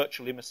as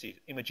virtual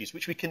images,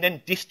 which we can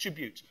then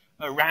distribute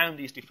around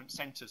these different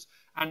centers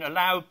and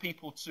allow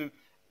people to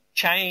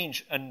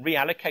change and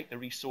reallocate the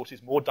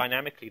resources more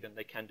dynamically than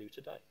they can do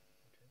today?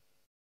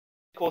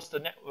 Of course, the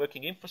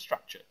networking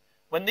infrastructure.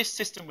 When this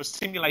system was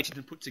simulated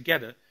and put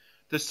together,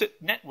 the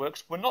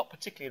networks were not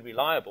particularly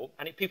reliable,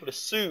 and people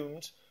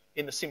assumed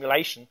in the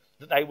simulation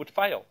that they would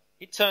fail.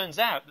 It turns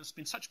out there's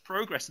been such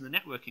progress in the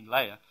networking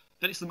layer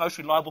that it's the most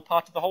reliable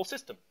part of the whole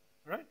system,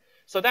 right?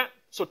 So that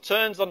sort of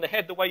turns on the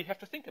head the way you have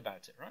to think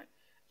about it, right?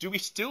 Do we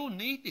still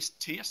need this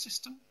tier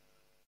system?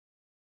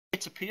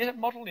 Peer-to-peer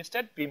model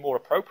instead be more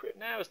appropriate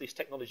now as these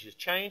technologies have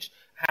changed?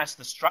 Has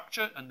the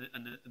structure and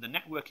the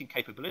networking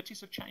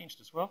capabilities have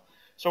changed as well?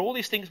 So all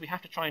these things we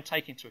have to try and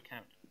take into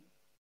account.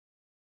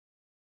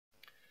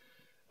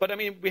 But I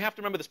mean, we have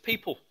to remember there's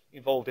people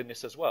involved in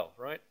this as well,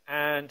 right?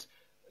 And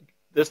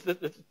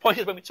the point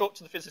is when we talk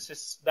to the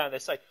physicists now, they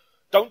say,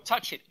 don't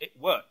touch it, it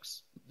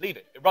works. Leave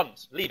it, it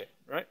runs, leave it,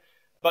 right?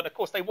 But of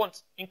course they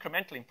want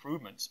incremental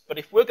improvements. But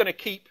if we're going to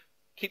keep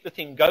the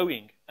thing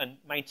going and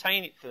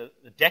maintain it for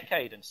a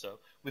decade and so,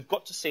 we've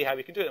got to see how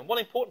we can do it. And one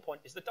important point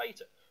is the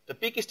data. The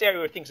biggest area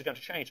where things are going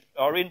to change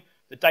are in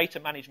the data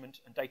management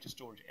and data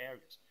storage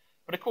areas.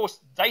 But of course,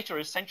 data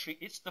is essentially,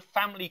 it's the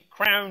family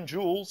crown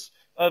jewels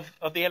of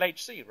the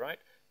LHC, right?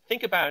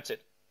 Think about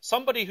it.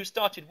 Somebody who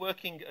started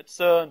working at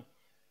CERN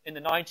in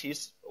the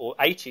 90s or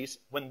 80s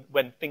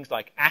when things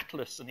like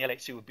Atlas and the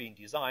LHC were being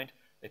designed,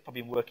 they've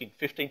probably been working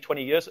 15,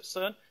 20 years at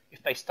CERN.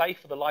 If they stay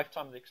for the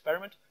lifetime of the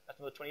experiment, that's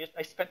another 20 years.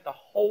 They spent the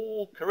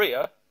whole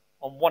career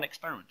on one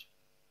experiment,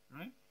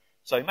 right?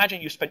 So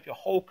imagine you spent your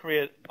whole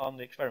career on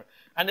the experiment.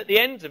 And at the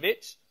end of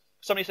it,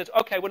 somebody says,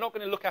 okay, we're not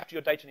going to look after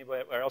your data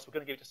anywhere else. We're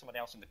going to give it to someone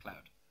else in the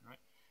cloud, right?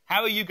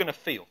 How are you going to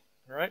feel,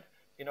 right?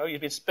 You know,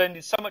 you've been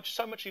spending so much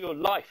of your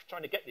life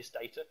trying to get this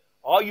data.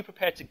 Are you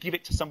prepared to give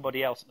it to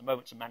somebody else at the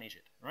moment to manage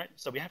it, right?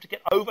 So we have to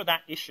get over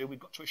that issue. We've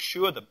got to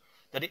assure them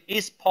that it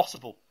is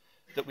possible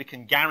that we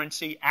can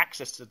guarantee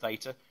access to the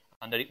data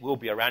and that it will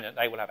be around and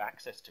they will have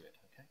access to it.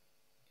 Okay?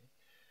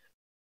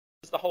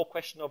 There's the whole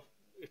question of,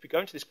 if we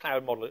go into this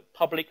cloud model,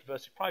 public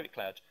versus private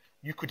cloud,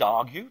 you could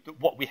argue that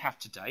what we have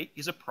today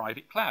is a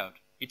private cloud.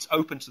 It's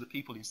open to the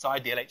people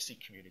inside the LHC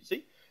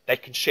community. They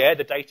can share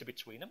the data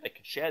between them. They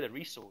can share the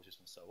resources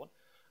and so on.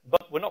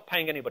 But we're not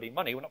paying anybody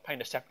money. We're not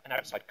paying an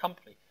outside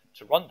company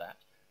to run that.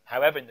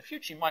 However, in the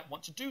future, you might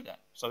want to do that.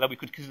 So that we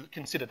could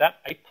consider that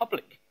a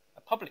public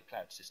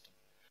cloud system.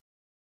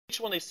 Each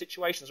one of these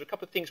situations, there are a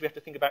couple of things we have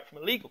to think about from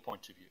a legal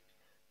point of view.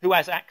 Who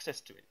has access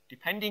to it?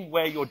 Depending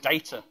where your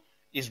data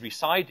is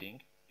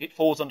residing, it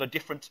falls under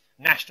different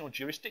national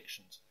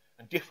jurisdictions.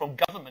 And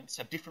different governments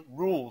have different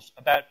rules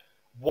about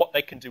what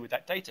they can do with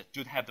that data.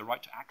 Do they have the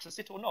right to access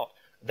it or not?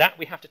 That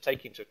we have to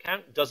take into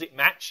account. Does it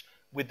match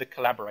with the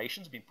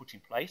collaborations being put in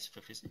place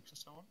for physics and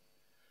so on?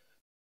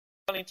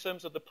 in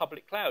terms of the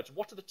public clouds.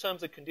 What are the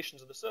terms and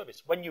conditions of the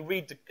service? When you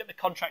read the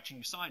contract and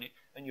you sign it,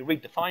 and you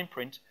read the fine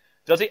print,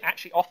 does it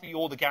actually offer you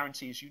all the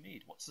guarantees you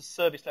need? What's the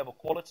service level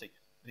quality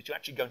that you're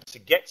actually going to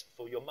get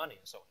for your money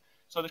and so on?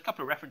 So there's a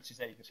couple of references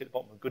there you can see at the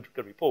bottom of a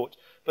good report.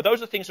 But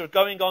those are things that are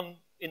going on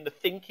in the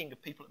thinking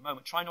of people at the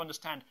moment, trying to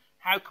understand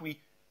how can we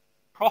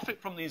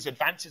profit from these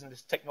advances in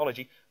this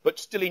technology, but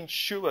still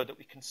ensure that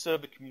we can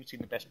serve the community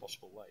in the best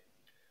possible way.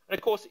 And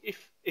of course,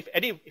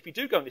 if we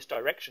do go in this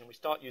direction and we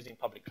start using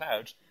public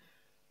clouds,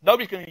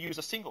 nobody's going to use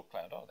a single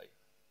cloud, are they?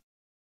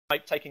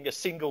 Like taking a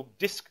single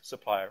disk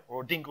supplier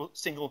or a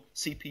single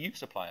CPU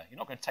supplier. You're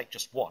not going to take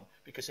just one,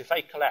 because if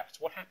they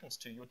collapse, what happens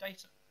to your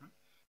data?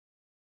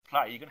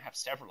 You're going to have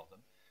several of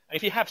them. And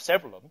if you have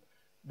several of them,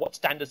 what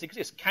standards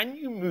exist? Can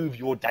you move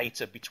your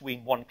data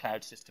between one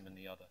cloud system and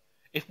the other?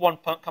 If one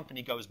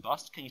company goes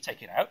bust, can you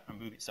take it out and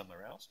move it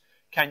somewhere else?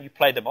 Can you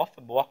play them off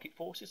and market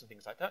forces and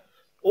things like that?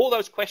 All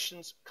those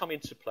questions come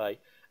into play.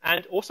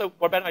 And also,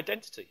 what about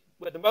identity?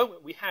 Well, at the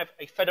moment, we have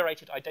a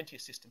federated identity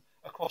system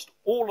across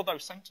all of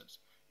those centers.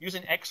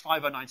 Using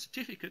X509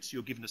 certificates,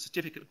 you're given a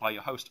certificate by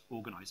your host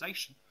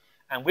organization.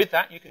 And with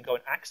that, you can go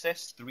and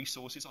access the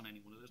resources on any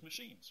one of those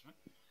machines. Right?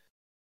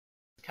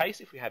 In the case,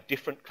 if we have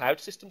different cloud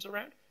systems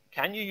around,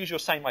 can you use your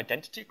same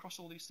identity across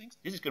all these things?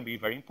 This is going to be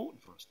very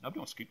important for us. Nobody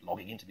wants to keep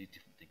logging into these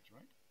different things,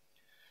 right?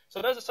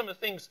 So those are some of the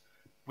things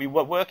we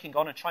were working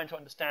on and trying to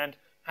understand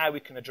how we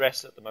can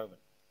address at the moment.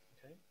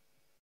 Okay?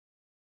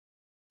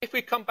 If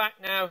we come back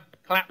now,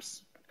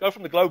 go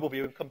from the global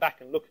view and come back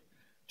and look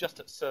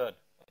just at CERN,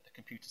 at the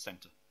computer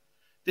center.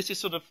 This is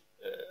sort of,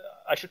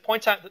 I should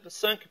point out that the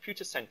CERN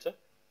computer center,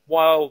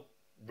 while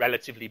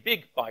relatively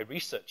big by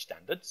research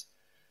standards,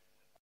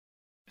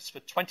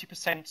 for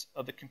 20%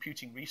 of the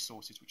computing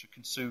resources which are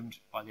consumed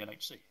by the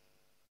LHC.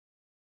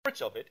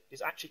 Majority of it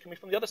is actually coming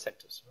from the other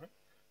centers. Right?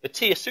 The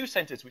tier 2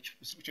 centers, which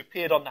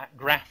appeared on that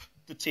graph,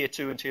 the tier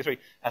 2 and tier 3,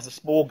 as the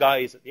small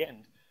guys at the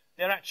end,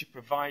 they're actually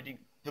providing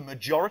the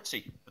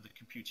majority of the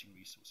computing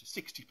resources.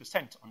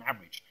 60% on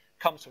average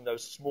comes from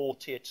those small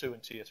tier 2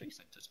 and tier 3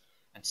 centers.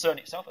 And CERN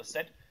itself, as I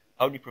said,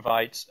 only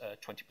provides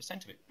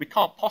 20% of it. We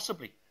can't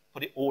possibly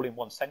put it all in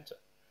one center.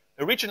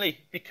 Originally,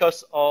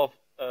 because of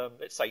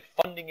let's say,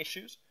 funding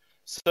issues.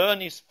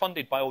 CERN is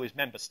funded by all these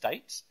member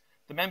states.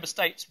 The member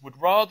states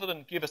would, rather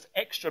than give us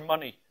extra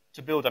money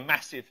to build a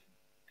massive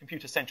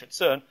computer center at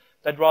CERN,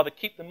 they'd rather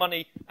keep the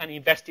money and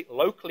invest it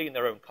locally in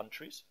their own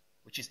countries,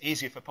 which is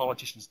easier for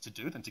politicians to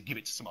do than to give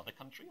it to some other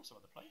country or some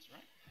other place,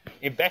 right?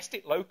 Invest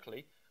it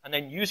locally and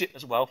then use it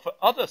as well for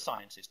other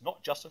sciences,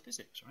 not just for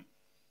physics, right?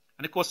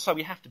 And of course, so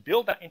we have to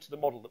build that into the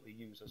model that we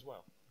use as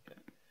well. Okay?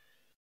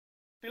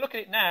 If you look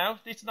at it now,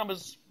 these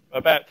numbers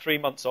about 3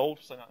 months old,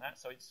 something like that,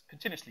 so it's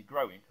continuously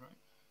growing, right?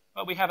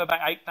 But we have about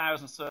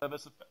 8,000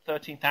 servers,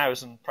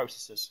 13,000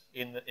 processors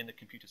in the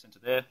computer center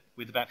there,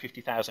 with about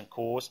 50,000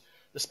 cores.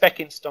 The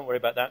spec-ins, don't worry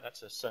about that,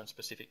 that's a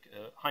CERN-specific,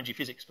 high-G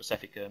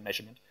physics-specific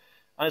measurement.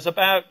 And there's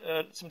about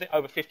something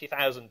over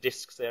 50,000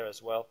 disks there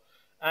as well.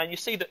 And you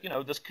see that,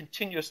 there's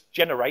continuous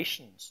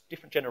generations,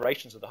 different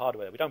generations of the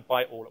hardware. We don't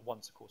buy it all at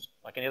once, of course,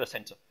 like any other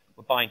center.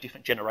 We're buying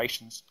different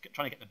generations,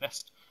 trying to get the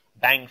best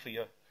bang for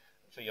your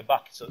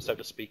buck, so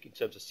to speak, in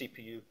terms of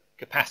CPU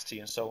capacity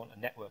and so on,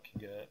 and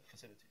networking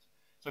facilities.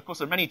 So, of course,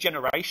 there are many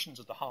generations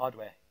of the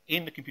hardware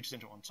in the computer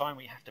center at one time.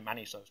 We have to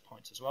manage those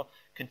points as well.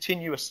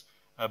 Continuous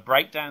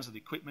breakdowns of the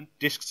equipment,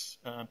 disks,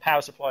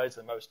 power supplies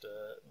are the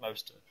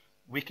most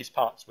weakest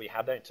parts we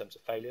have there in terms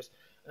of failures.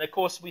 And, of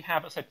course, we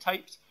have, as I said,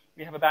 tapes.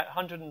 We have about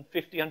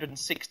 150,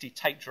 160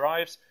 tape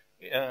drives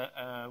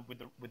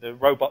with the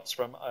robots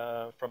from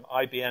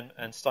IBM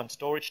and Sun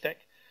Storage Tech.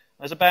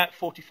 There's about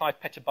 45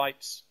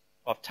 petabytes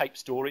of tape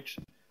storage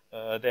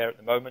there at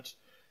the moment.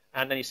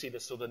 And then you see the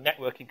sort of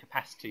networking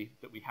capacity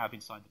that we have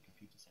inside the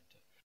computer center.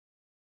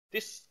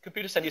 This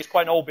computer center is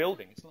quite an old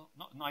building. It's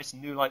not nice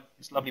and new like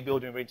this lovely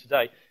building we're in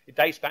today. It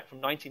dates back from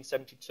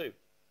 1972.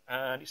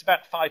 And it's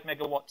about 5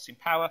 megawatts in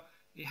power.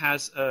 It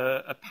has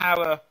a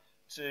power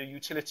to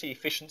utility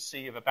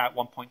efficiency of about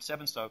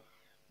 1.7. So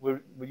we're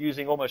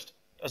using almost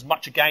as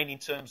much again in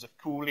terms of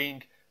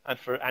cooling and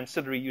for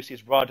ancillary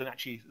uses rather than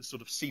actually the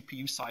sort of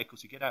CPU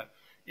cycles you get out.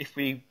 If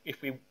we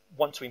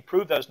want to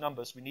improve those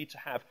numbers, we need to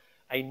have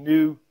a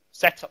new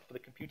setup for the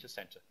computer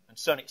center. And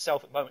CERN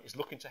itself at the moment is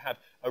looking to have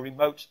a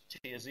remote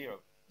tier 0,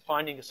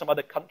 finding some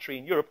other country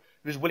in Europe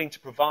who is willing to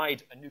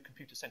provide a new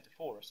computer center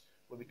for us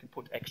where we can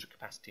put extra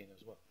capacity in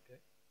as well. Okay?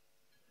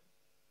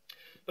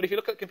 But if you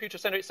look at the computer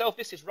center itself,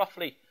 this is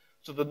roughly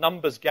sort of the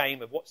numbers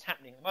game of what's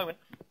happening at the moment.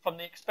 From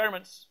the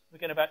experiments, we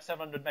get about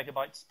 700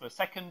 megabytes per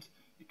second.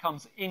 It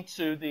comes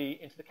into the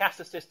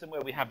caster system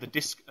where we have the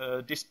disk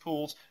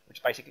pools, which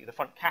is basically the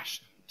front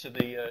cache to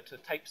the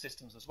tape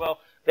systems as well.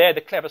 There,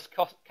 the clever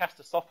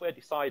caster software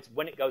decides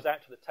when it goes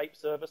out to the tape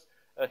service.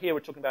 Here,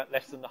 we're talking about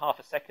less than half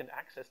a second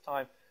access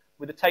time.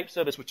 With the tape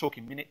service, we're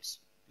talking minutes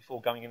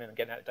before going in and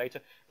getting out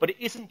data. But it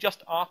isn't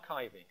just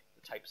archiving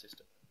the tape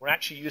system. We're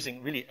actually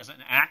using really as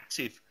an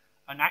active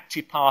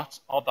part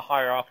of the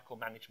hierarchical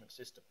management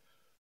system.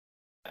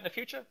 In the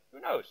future, who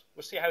knows?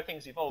 We'll see how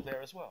things evolve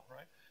there as well,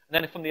 right?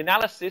 And then from the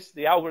analysis,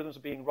 the algorithms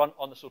are being run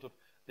on the sort of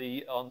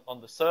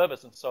on the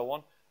servers and so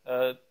on,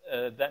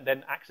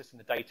 then accessing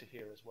the data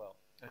here as well.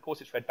 And of course,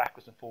 it's read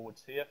backwards and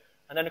forwards here.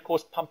 And then, of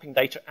course, pumping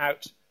data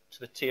out to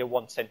the tier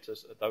 1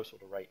 centers at those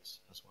sort of rates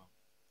as well.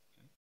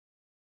 Okay.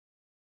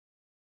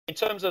 In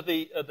terms of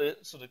the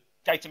sort of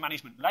data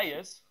management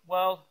layers,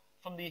 well,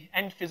 from the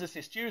end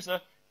physicist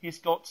user, he's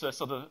got a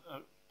sort of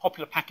a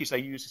popular package they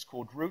use is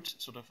called Root,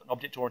 sort of an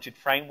object-oriented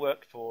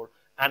framework for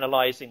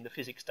analyzing the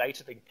physics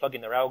data. They can plug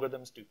in their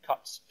algorithms, do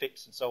cuts,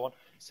 fits, and so on,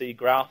 see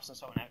graphs and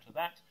so on out of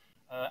that,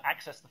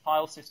 access the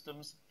file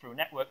systems through a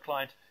network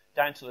client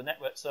down to the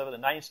network server, the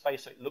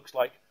namespace, so it looks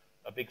like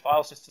a big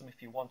file system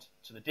if you want,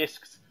 to the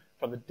disks,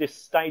 from the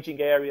disk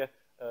staging area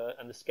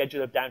and the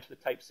scheduler down to the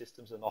tape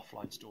systems and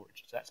offline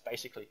storage. So that's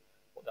basically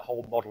what the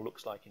whole model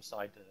looks like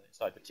inside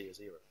the tier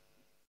 0.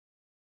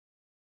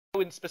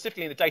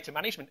 Specifically in the data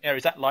management area,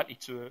 is that likely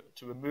to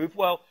move?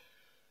 Well,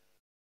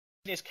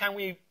 can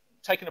we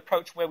take an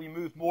approach where we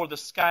move more of the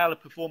scale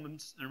of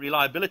performance and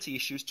reliability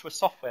issues to a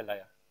software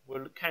layer?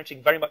 We're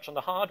counting very much on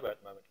the hardware at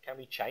the moment. Can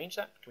we change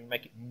that? Can we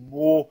make it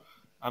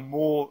a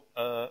more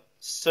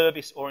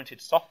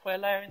service-oriented software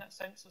layer in that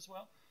sense as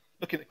well?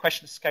 Looking at the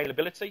question of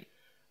scalability,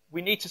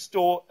 we need to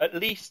store at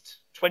least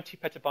 20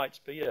 petabytes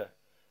per year.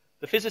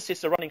 The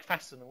physicists are running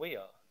faster than we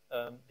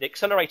are. The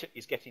accelerator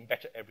is getting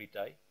better every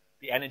day.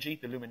 The energy,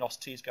 the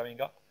luminosity is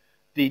going up.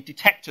 The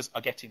detectors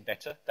are getting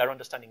better. They're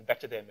understanding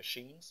better their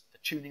machines.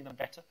 They're tuning them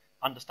better,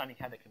 understanding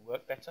how they can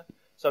work better.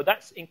 So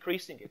that's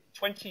increasing it.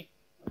 20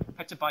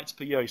 petabytes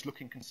per year is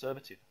looking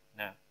conservative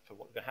now for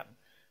what's going to happen.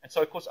 And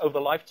so, of course, over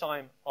the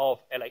lifetime of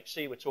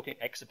LHC, we're talking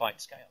exabyte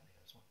scale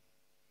here as well.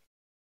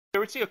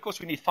 Security, of course,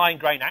 we need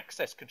fine-grained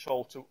access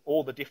control to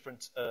all the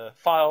different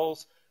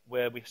files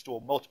where we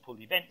store multiple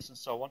events and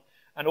so on.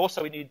 And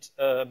also we need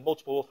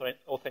multiple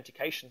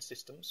authentication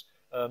systems,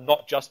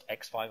 not just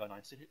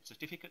X509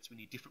 certificates. We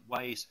need different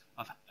ways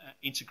of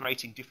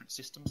integrating different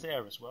systems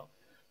there as well.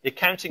 The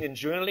accounting and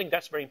journaling,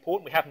 that's very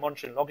important. We have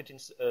monitoring and logging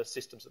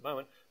systems at the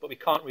moment, but we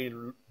can't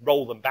really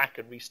roll them back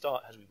and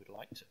restart as we would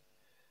like to.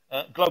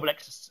 Global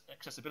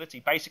accessibility,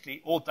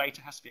 basically all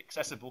data has to be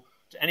accessible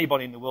to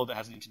anybody in the world that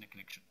has an internet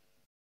connection.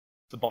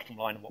 The bottom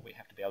line of what we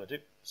have to be able to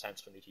do.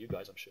 Sounds familiar to you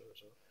guys, I'm sure,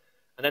 as well.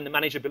 And then the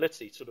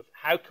manageability, sort of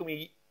how can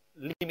we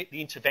limit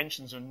the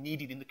interventions that are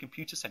needed in the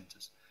computer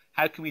centers?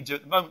 How can we do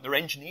at the moment? There are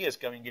engineers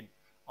going in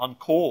on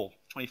call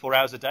 24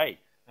 hours a day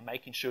and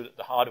making sure that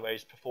the hardware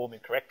is performing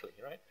correctly,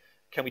 right?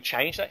 Can we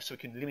change that so we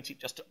can limit it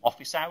just to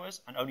office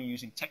hours and only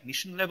using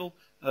technician level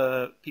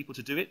people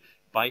to do it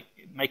by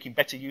making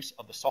better use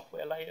of the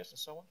software layers and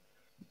so on?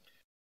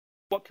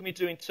 What can we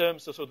do in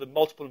terms of sort of the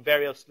multiple and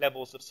various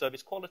levels of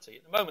service quality?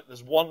 At the moment,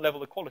 there's one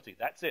level of quality.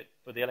 That's it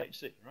for the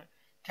LHC, right?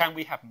 Can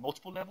we have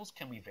multiple levels?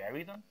 Can we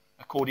vary them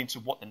according to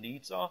what the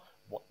needs are,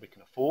 what we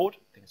can afford,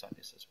 things like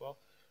this as well?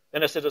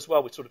 Then I said as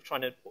well, we're sort of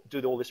trying to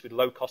do all this with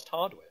low-cost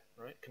hardware,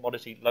 right?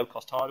 Commodity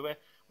low-cost hardware,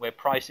 where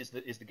price is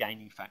the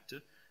gaining factor.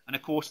 And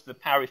of course, the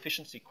power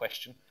efficiency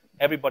question.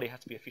 Everybody has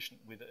to be efficient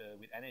with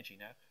energy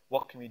now.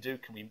 What can we do?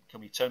 Can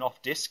we turn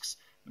off disks,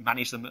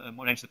 manage them,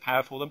 manage the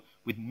power for them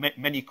with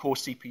many core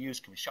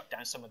CPUs? Can we shut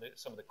down some of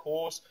the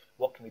cores?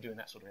 What can we do in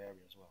that sort of area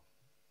as well?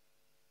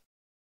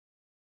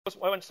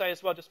 What I want to say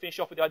as well, just finish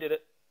off with the idea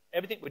that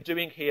everything we're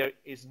doing here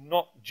is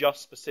not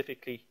just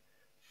specifically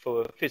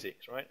for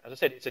physics, right? As I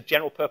said, it's a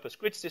general purpose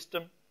grid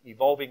system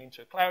evolving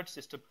into a cloud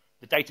system.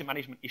 The data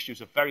management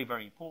issues are very,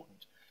 very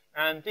important.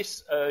 And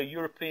this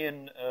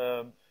European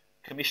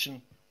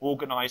Commission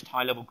organized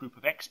high-level group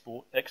of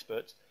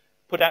experts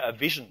put out a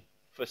vision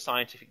for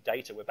scientific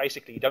data where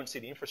basically you don't see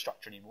the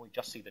infrastructure anymore, you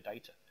just see the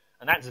data.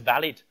 And that's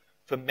valid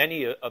for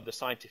many of the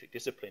scientific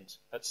disciplines.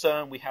 At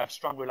CERN, we have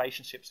strong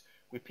relationships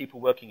with people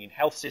working in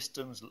health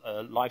systems,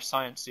 life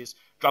sciences.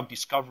 Drug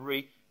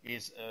discovery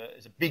is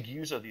a big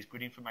user of these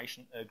grid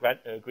information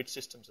grid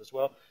systems as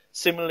well.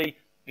 Similarly,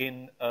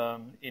 in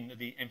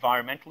the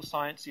environmental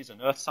sciences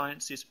and earth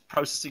sciences,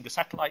 processing the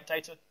satellite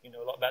data, you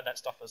know a lot about that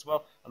stuff as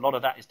well. A lot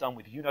of that is done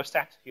with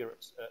UNOSAT here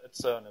at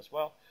CERN as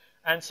well.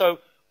 And so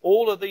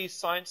all of these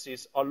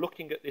sciences are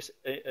looking at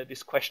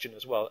this question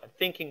as well and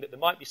thinking that there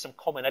might be some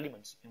common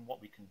elements in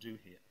what we can do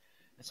here.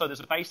 And so there's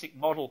a basic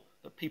model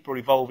that people are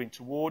evolving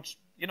towards.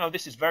 You know,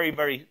 this is very,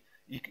 very,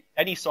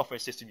 any software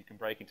system you can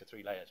break into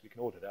 3 layers. We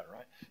can all do that,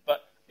 right?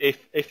 But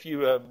if you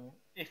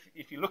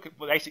look at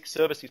the basic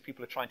services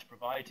people are trying to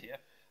provide here,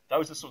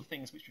 those are sort of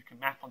things which we can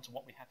map onto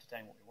what we have today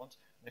and what we want.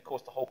 And of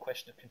course, the whole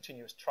question of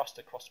continuous trust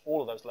across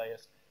all of those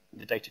layers, and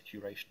the data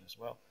curation as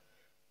well.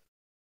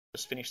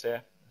 Just finish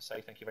there and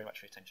say thank you very much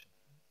for your attention.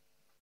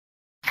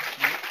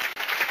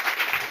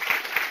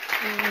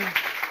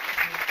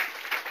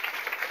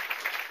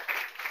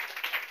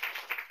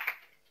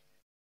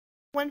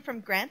 One from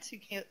Grant,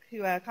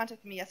 who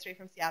contacted me yesterday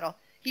from Seattle.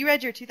 He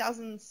read your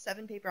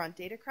 2007 paper on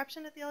data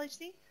corruption at the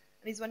LHC,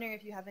 and he's wondering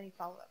if you have any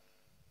follow-up.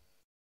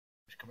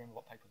 I can remember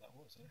what paper that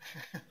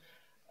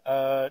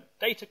was.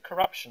 Data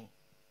corruption.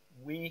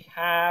 We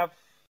have...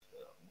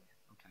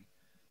 okay.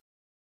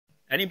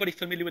 Anybody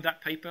familiar with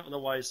that paper?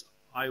 Otherwise,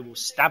 I will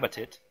stab at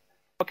it.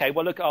 Okay,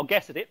 well, look, I'll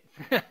guess at it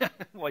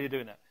while you're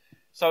doing that.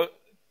 So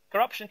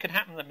corruption can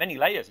happen at many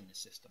layers in this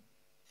system.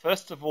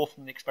 First of all,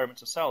 from the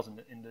experiments themselves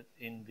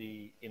in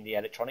the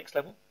electronics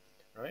level,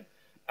 right?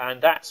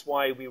 And that's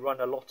why we run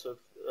a lot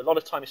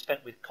of time is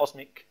spent with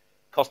cosmic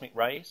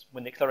rays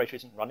when the accelerator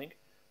isn't running.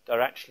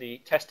 They're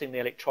actually testing the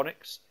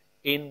electronics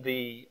in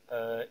the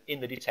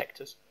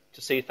detectors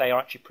to see if they are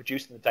actually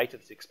producing the data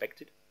that's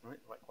expected, right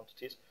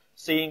quantities.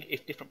 Seeing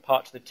if different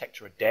parts of the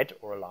detector are dead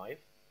or alive,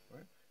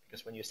 right?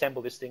 Because when you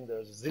assemble this thing,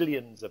 there's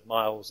zillions of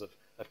miles of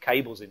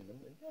cables in them,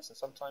 and yes, and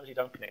sometimes you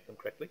don't connect them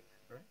correctly,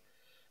 right?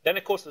 Then,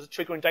 of course, there's a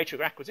trigger and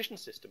data acquisition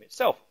system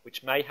itself,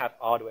 which may have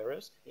hardware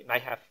errors, it may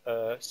have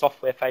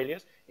software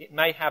failures, it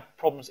may have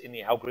problems in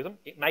the algorithm,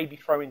 it may be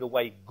throwing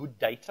away good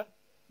data,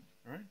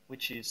 right,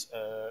 which is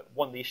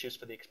one of the issues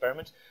for the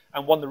experiment.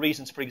 And one of the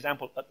reasons, for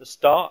example, at the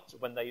start,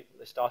 when they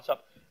start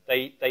up,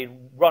 they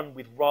run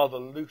with rather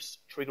loose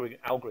triggering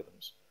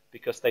algorithms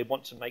because they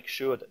want to make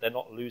sure that they're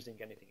not losing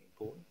anything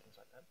important, things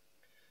like that.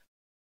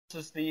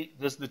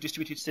 There's the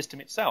distributed system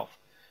itself.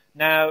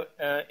 Now,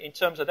 in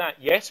terms of that,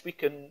 yes, we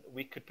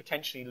could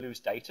potentially lose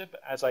data,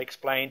 but as I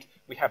explained,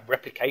 we have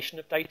replication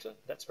of data.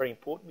 That's very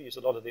important. We use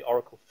a lot of the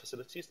Oracle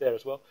facilities there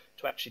as well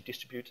to actually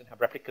distribute and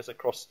have replicas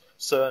across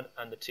CERN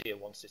and the Tier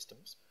 1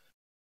 systems.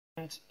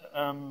 And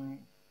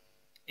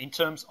in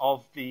terms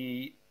of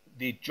the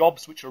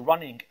jobs which are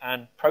running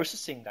and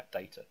processing that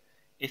data,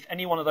 if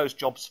any one of those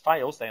jobs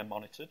fails, they are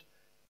monitored.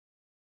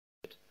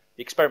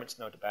 The experiments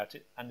know about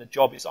it, and the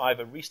job is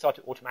either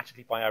restarted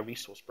automatically by our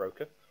resource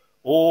broker,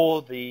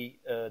 or the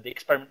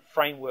experiment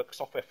framework,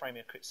 software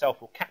framework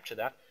itself will capture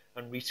that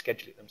and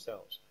reschedule it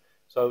themselves.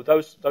 So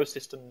those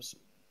systems,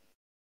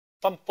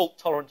 some fault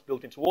tolerance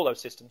built into all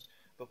those systems,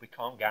 but we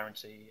can't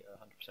guarantee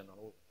 100% on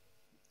all.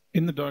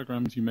 In the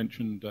diagrams, you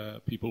mentioned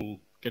people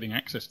getting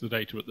access to the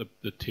data at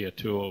the tier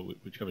 2 or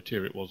whichever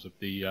tier it was of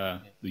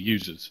the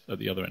users at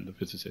the other end, the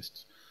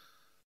physicists.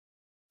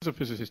 As a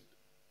physicist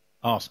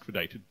ask for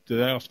data? Do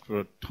they ask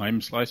for a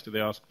time slice? Do they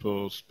ask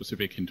for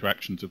specific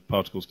interactions of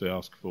particles? Do they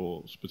ask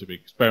for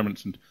specific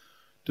experiments? And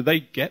do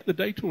they get the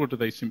data, or do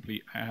they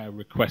simply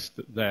request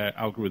that their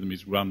algorithm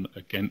is run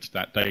against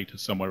that data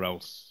somewhere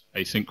else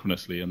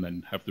asynchronously and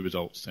then have the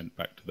results sent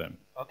back to them?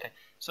 Okay,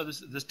 so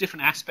there's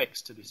different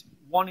aspects to this.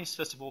 One is,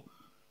 first of all,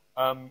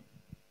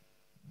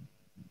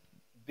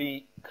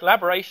 the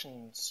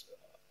collaborations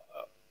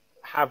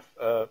have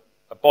a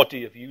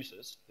body of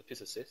users, the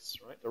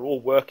physicists, right? They're all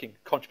working,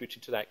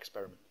 contributing to that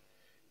experiment.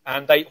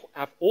 And they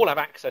all have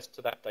access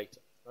to that data,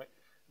 right?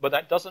 But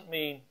that doesn't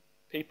mean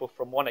people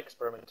from one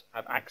experiment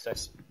have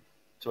access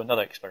to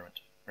another experiment.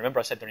 Remember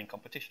I said they're in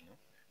competition, right?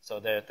 So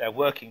they're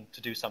working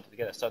to do something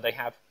together. So they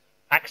have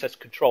access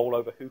control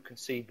over who can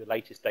see the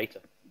latest data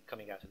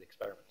coming out of the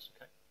experiments,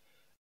 okay?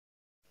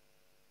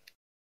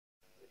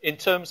 In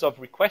terms of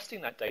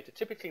requesting that data,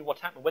 typically what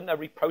happens when they're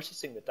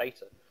reprocessing the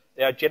data,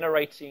 they are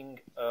generating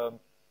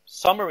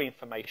summary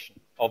information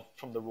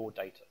from the raw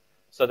data.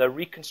 So they're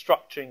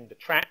reconstructing the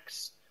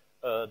tracks,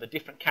 the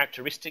different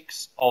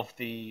characteristics of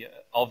the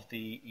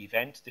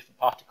event, different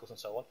particles and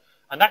so on.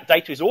 And that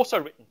data is also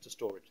written to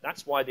storage.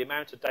 That's why the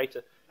amount of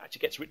data that actually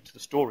gets written to the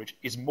storage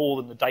is more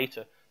than the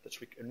data that's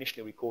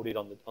initially recorded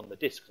on the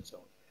disks and so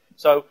on.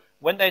 So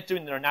when they're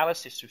doing their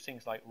analysis through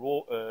things like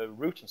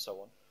root and so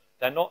on,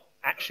 they're not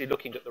actually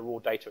looking at the raw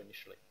data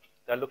initially.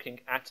 They're looking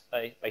at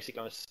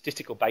basically on a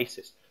statistical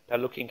basis. They're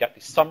looking at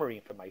the summary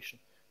information,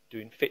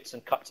 doing fits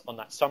and cuts on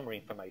that summary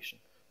information.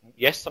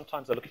 Yes,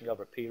 sometimes they're looking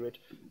over a period,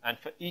 and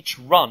for each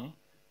run,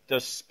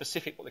 there's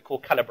specific what they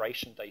call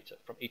calibration data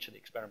from each of the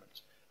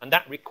experiments. And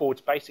that records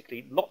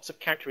basically lots of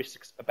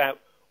characteristics about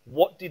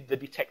what did the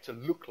detector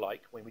look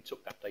like when we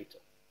took that data.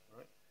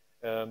 Right?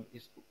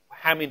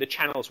 How many of the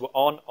channels were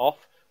on,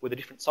 off, were the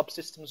different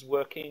subsystems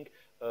working,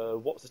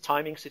 what was the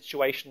timing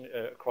situation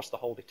across the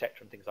whole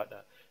detector and things like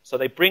that. So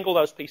they bring all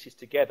those pieces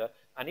together,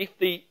 and if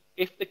the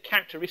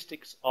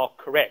characteristics are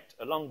correct,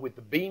 along with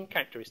the beam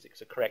characteristics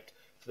are correct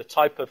for the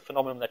type of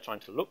phenomenon they're trying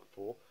to look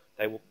for,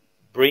 they will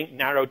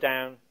narrow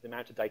down the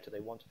amount of data they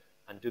want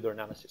and do their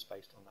analysis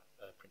based on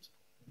that principle.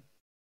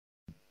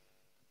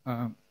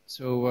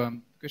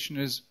 The question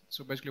is,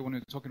 so basically when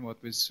you're talking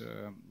about these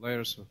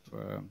layers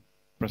of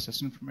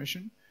process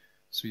information,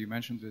 so you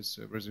mentioned this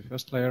there's the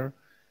first layer,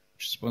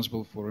 which is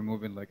responsible for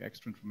removing like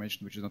extra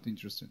information which is not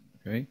interesting,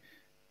 okay?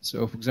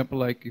 So for example,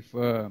 like if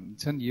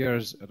 10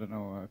 years, I don't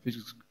know,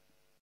 physics,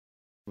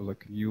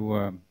 like a new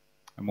a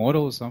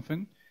model or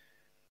something,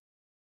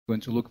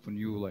 going to look for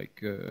new like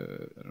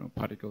I don't know,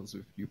 particles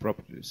with new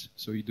properties.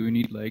 So do you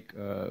need like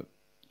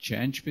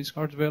change this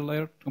hardware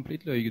layer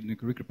completely, or you can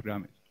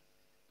reprogram it?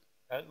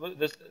 Well,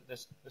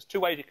 there's two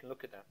ways you can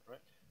look at that, right?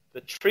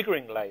 The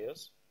triggering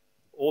layers,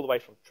 all the way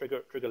from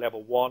trigger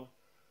level 1,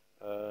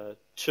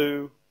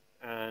 2,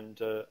 and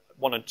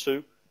 1 and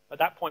 2. At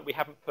that point, we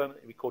haven't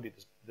permanently recorded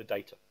the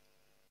data.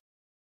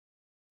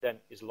 Then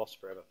is lost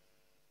forever.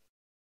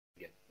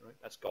 Again, right?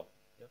 That's gone.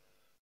 Yeah?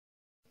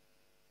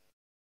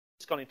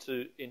 It's gone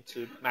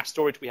into mass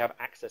storage. We have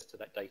access to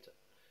that data.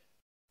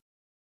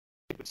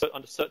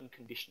 under certain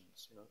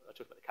conditions. I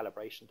talked about the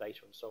calibration data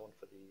and so on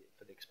for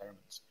the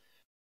experiments.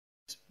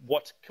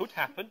 What could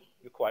happen,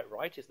 you're quite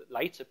right, is that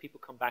later people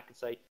come back and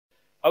say,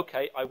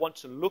 okay, I want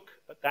to look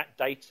at that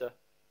data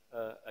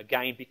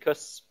again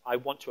because I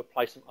want to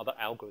apply some other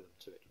algorithm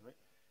to it. Right?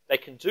 They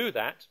can do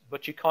that,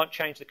 but you can't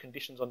change the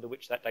conditions under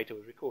which that data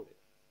was recorded.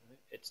 Right?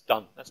 It's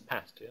done. That's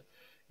passed. Yeah?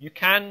 You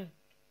can,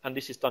 and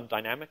this is done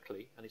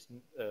dynamically, and it's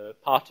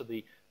part of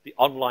the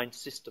online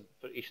system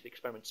for each of the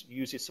experiments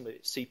uses some of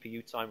its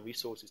CPU time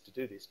resources to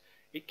do this.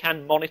 It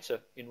can monitor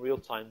in real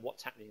time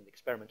what's happening in the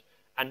experiment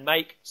and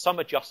make some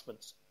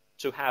adjustments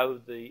to how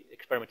the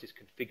experiment is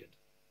configured.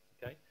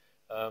 Okay?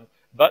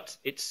 But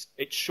it's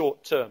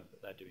short term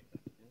that they're doing that.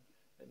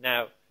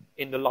 Now,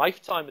 in the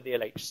lifetime of the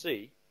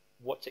LHC,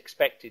 what's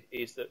expected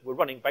is that we're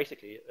running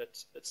basically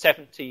at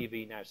 7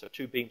 TeV now, so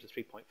 2 beams of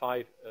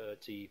 3.5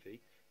 TeV.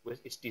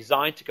 It's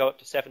designed to go up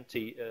to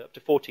up to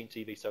 14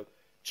 TeV, so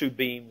 2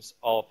 beams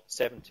of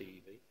 7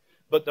 TeV.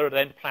 But there are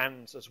then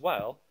plans as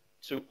well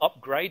to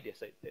upgrade the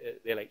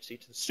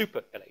LHC to the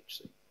super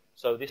LHC.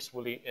 So this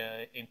will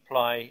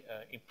imply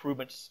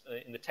improvements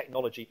in the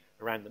technology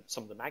around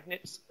some of the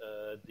magnets,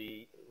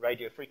 the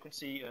radio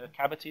frequency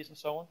cavities and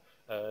so on,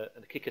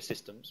 and the kicker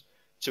systems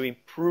to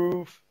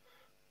improve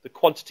the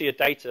quantity of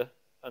data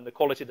and the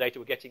quality of data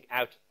we're getting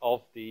out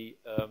of the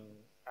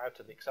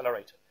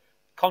accelerator.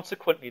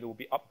 Consequently, there will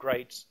be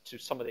upgrades to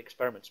some of the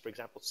experiments. For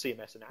example,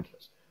 CMS and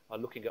Atlas are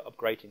looking at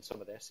upgrading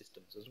some of their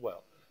systems as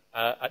well.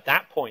 At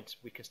that point,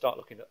 we can start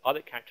looking at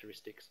other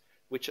characteristics,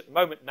 which at the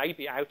moment may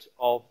be out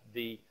of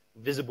the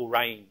visible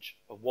range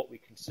of what we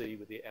can see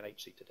with the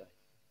LHC today.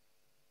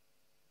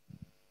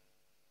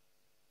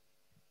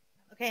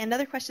 Okay,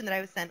 another question that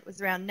I was sent was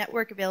around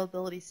network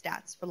availability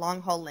stats for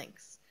long-haul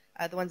links,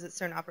 the ones that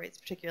CERN operates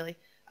particularly.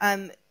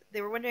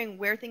 They were wondering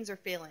where things are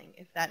failing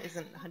if that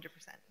isn't 100%.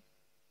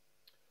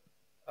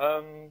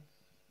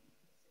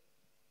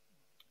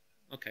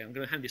 Okay, I'm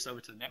going to hand this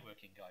over to the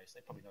networking guys.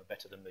 They probably know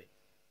better than me.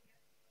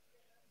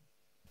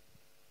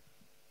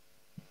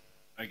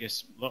 I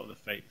guess a lot of the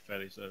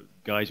failures are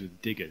guys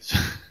with diggers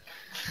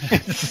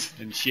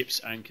and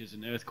ships, anchors,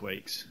 and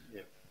earthquakes.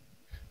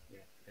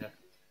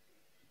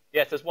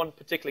 Yes, there's one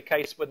particular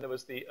case when there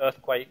was the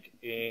earthquake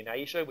in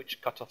Asia,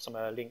 which cut off some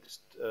links,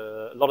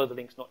 a lot of the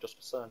links, not just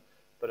for CERN,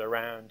 but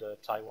around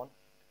Taiwan.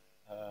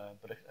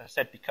 But as I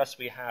said, because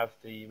we have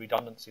the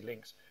redundancy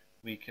links,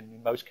 we can,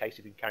 in most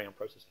cases, we can carry on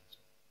processing.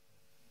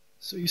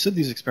 So you said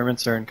these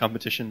experiments are in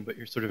competition, but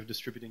you're sort of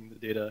distributing the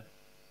data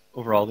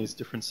over all these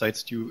different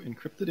sites. Do you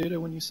encrypt the data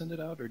when you send it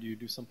out, or do you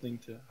do something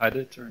to hide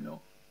it, or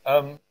no?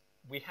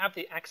 We have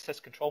the access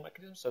control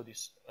mechanism, so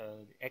this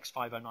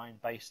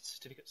X509-based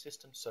certificate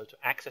system. So to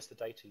access the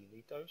data, you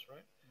need those,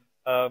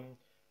 right?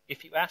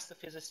 If you ask the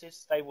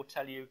physicists, they will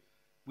tell you,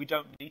 we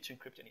don't need to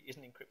encrypt it, and it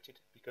isn't encrypted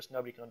because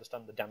nobody can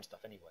understand the damn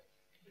stuff anyway.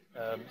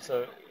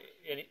 So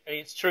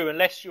it's true,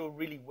 unless you're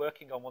really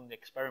working on one of the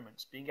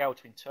experiments, being able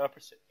to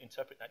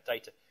interpret that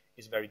data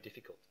is very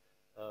difficult.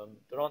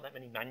 There aren't that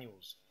many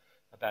manuals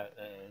about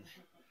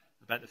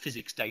the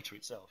physics data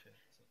itself. Yeah.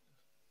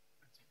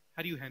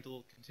 How do you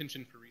handle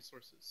contention for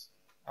resources?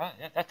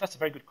 Yeah, that's a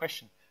very good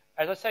question.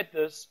 As I said,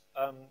 there's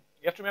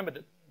you have to remember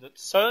that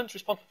CERN's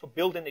responsible for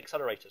building the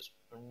accelerators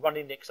and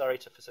running the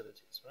accelerator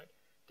facilities. Right?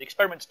 The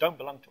experiments don't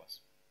belong to us.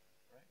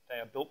 Right?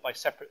 They are built by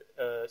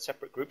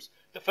separate groups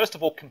that first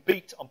of all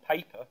compete on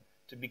paper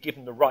to be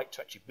given the right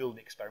to actually build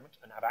the experiment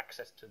and have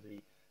access to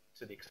the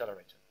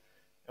accelerator.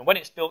 And when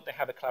it's built, they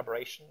have a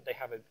collaboration. They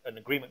have an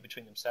agreement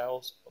between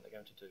themselves what they're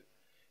going to do.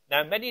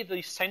 Now, many of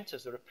these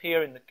centers that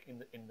appear in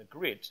the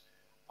grid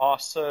are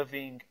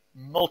serving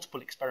multiple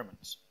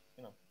experiments.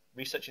 You know,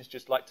 research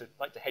institutes like to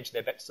hedge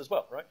their bets as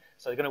well, right?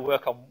 So they're going to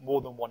work on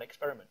more than one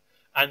experiment.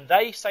 And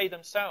they say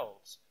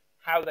themselves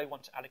how they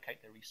want to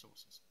allocate their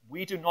resources.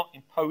 We do not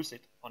impose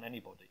it on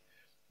anybody.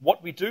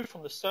 What we do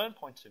from the CERN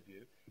point of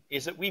view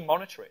is that we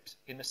monitor it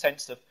in the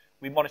sense of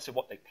we monitor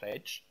what they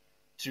pledge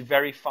to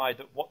verify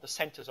that what the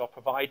centers are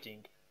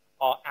providing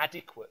are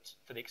adequate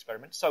for the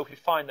experiment. So if we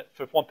find that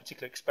for one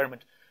particular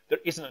experiment there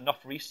isn't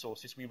enough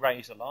resources, we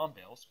raise alarm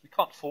bells. We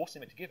can't force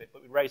them to give it,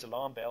 but we raise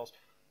alarm bells,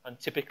 and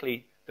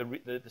typically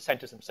the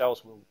centers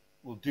themselves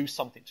will do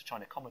something to try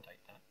and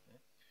accommodate that. Yeah?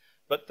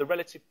 But the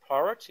relative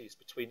priorities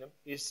between them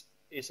is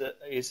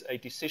a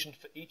decision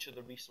for each of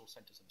the resource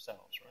centers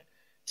themselves. Right?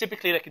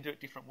 Typically, they can do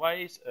it different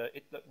ways.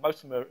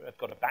 Most of them have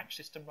got a batch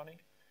system running,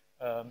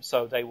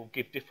 so they will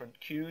give different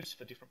queues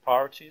for different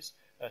priorities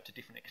to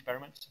different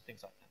experiments and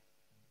things like that.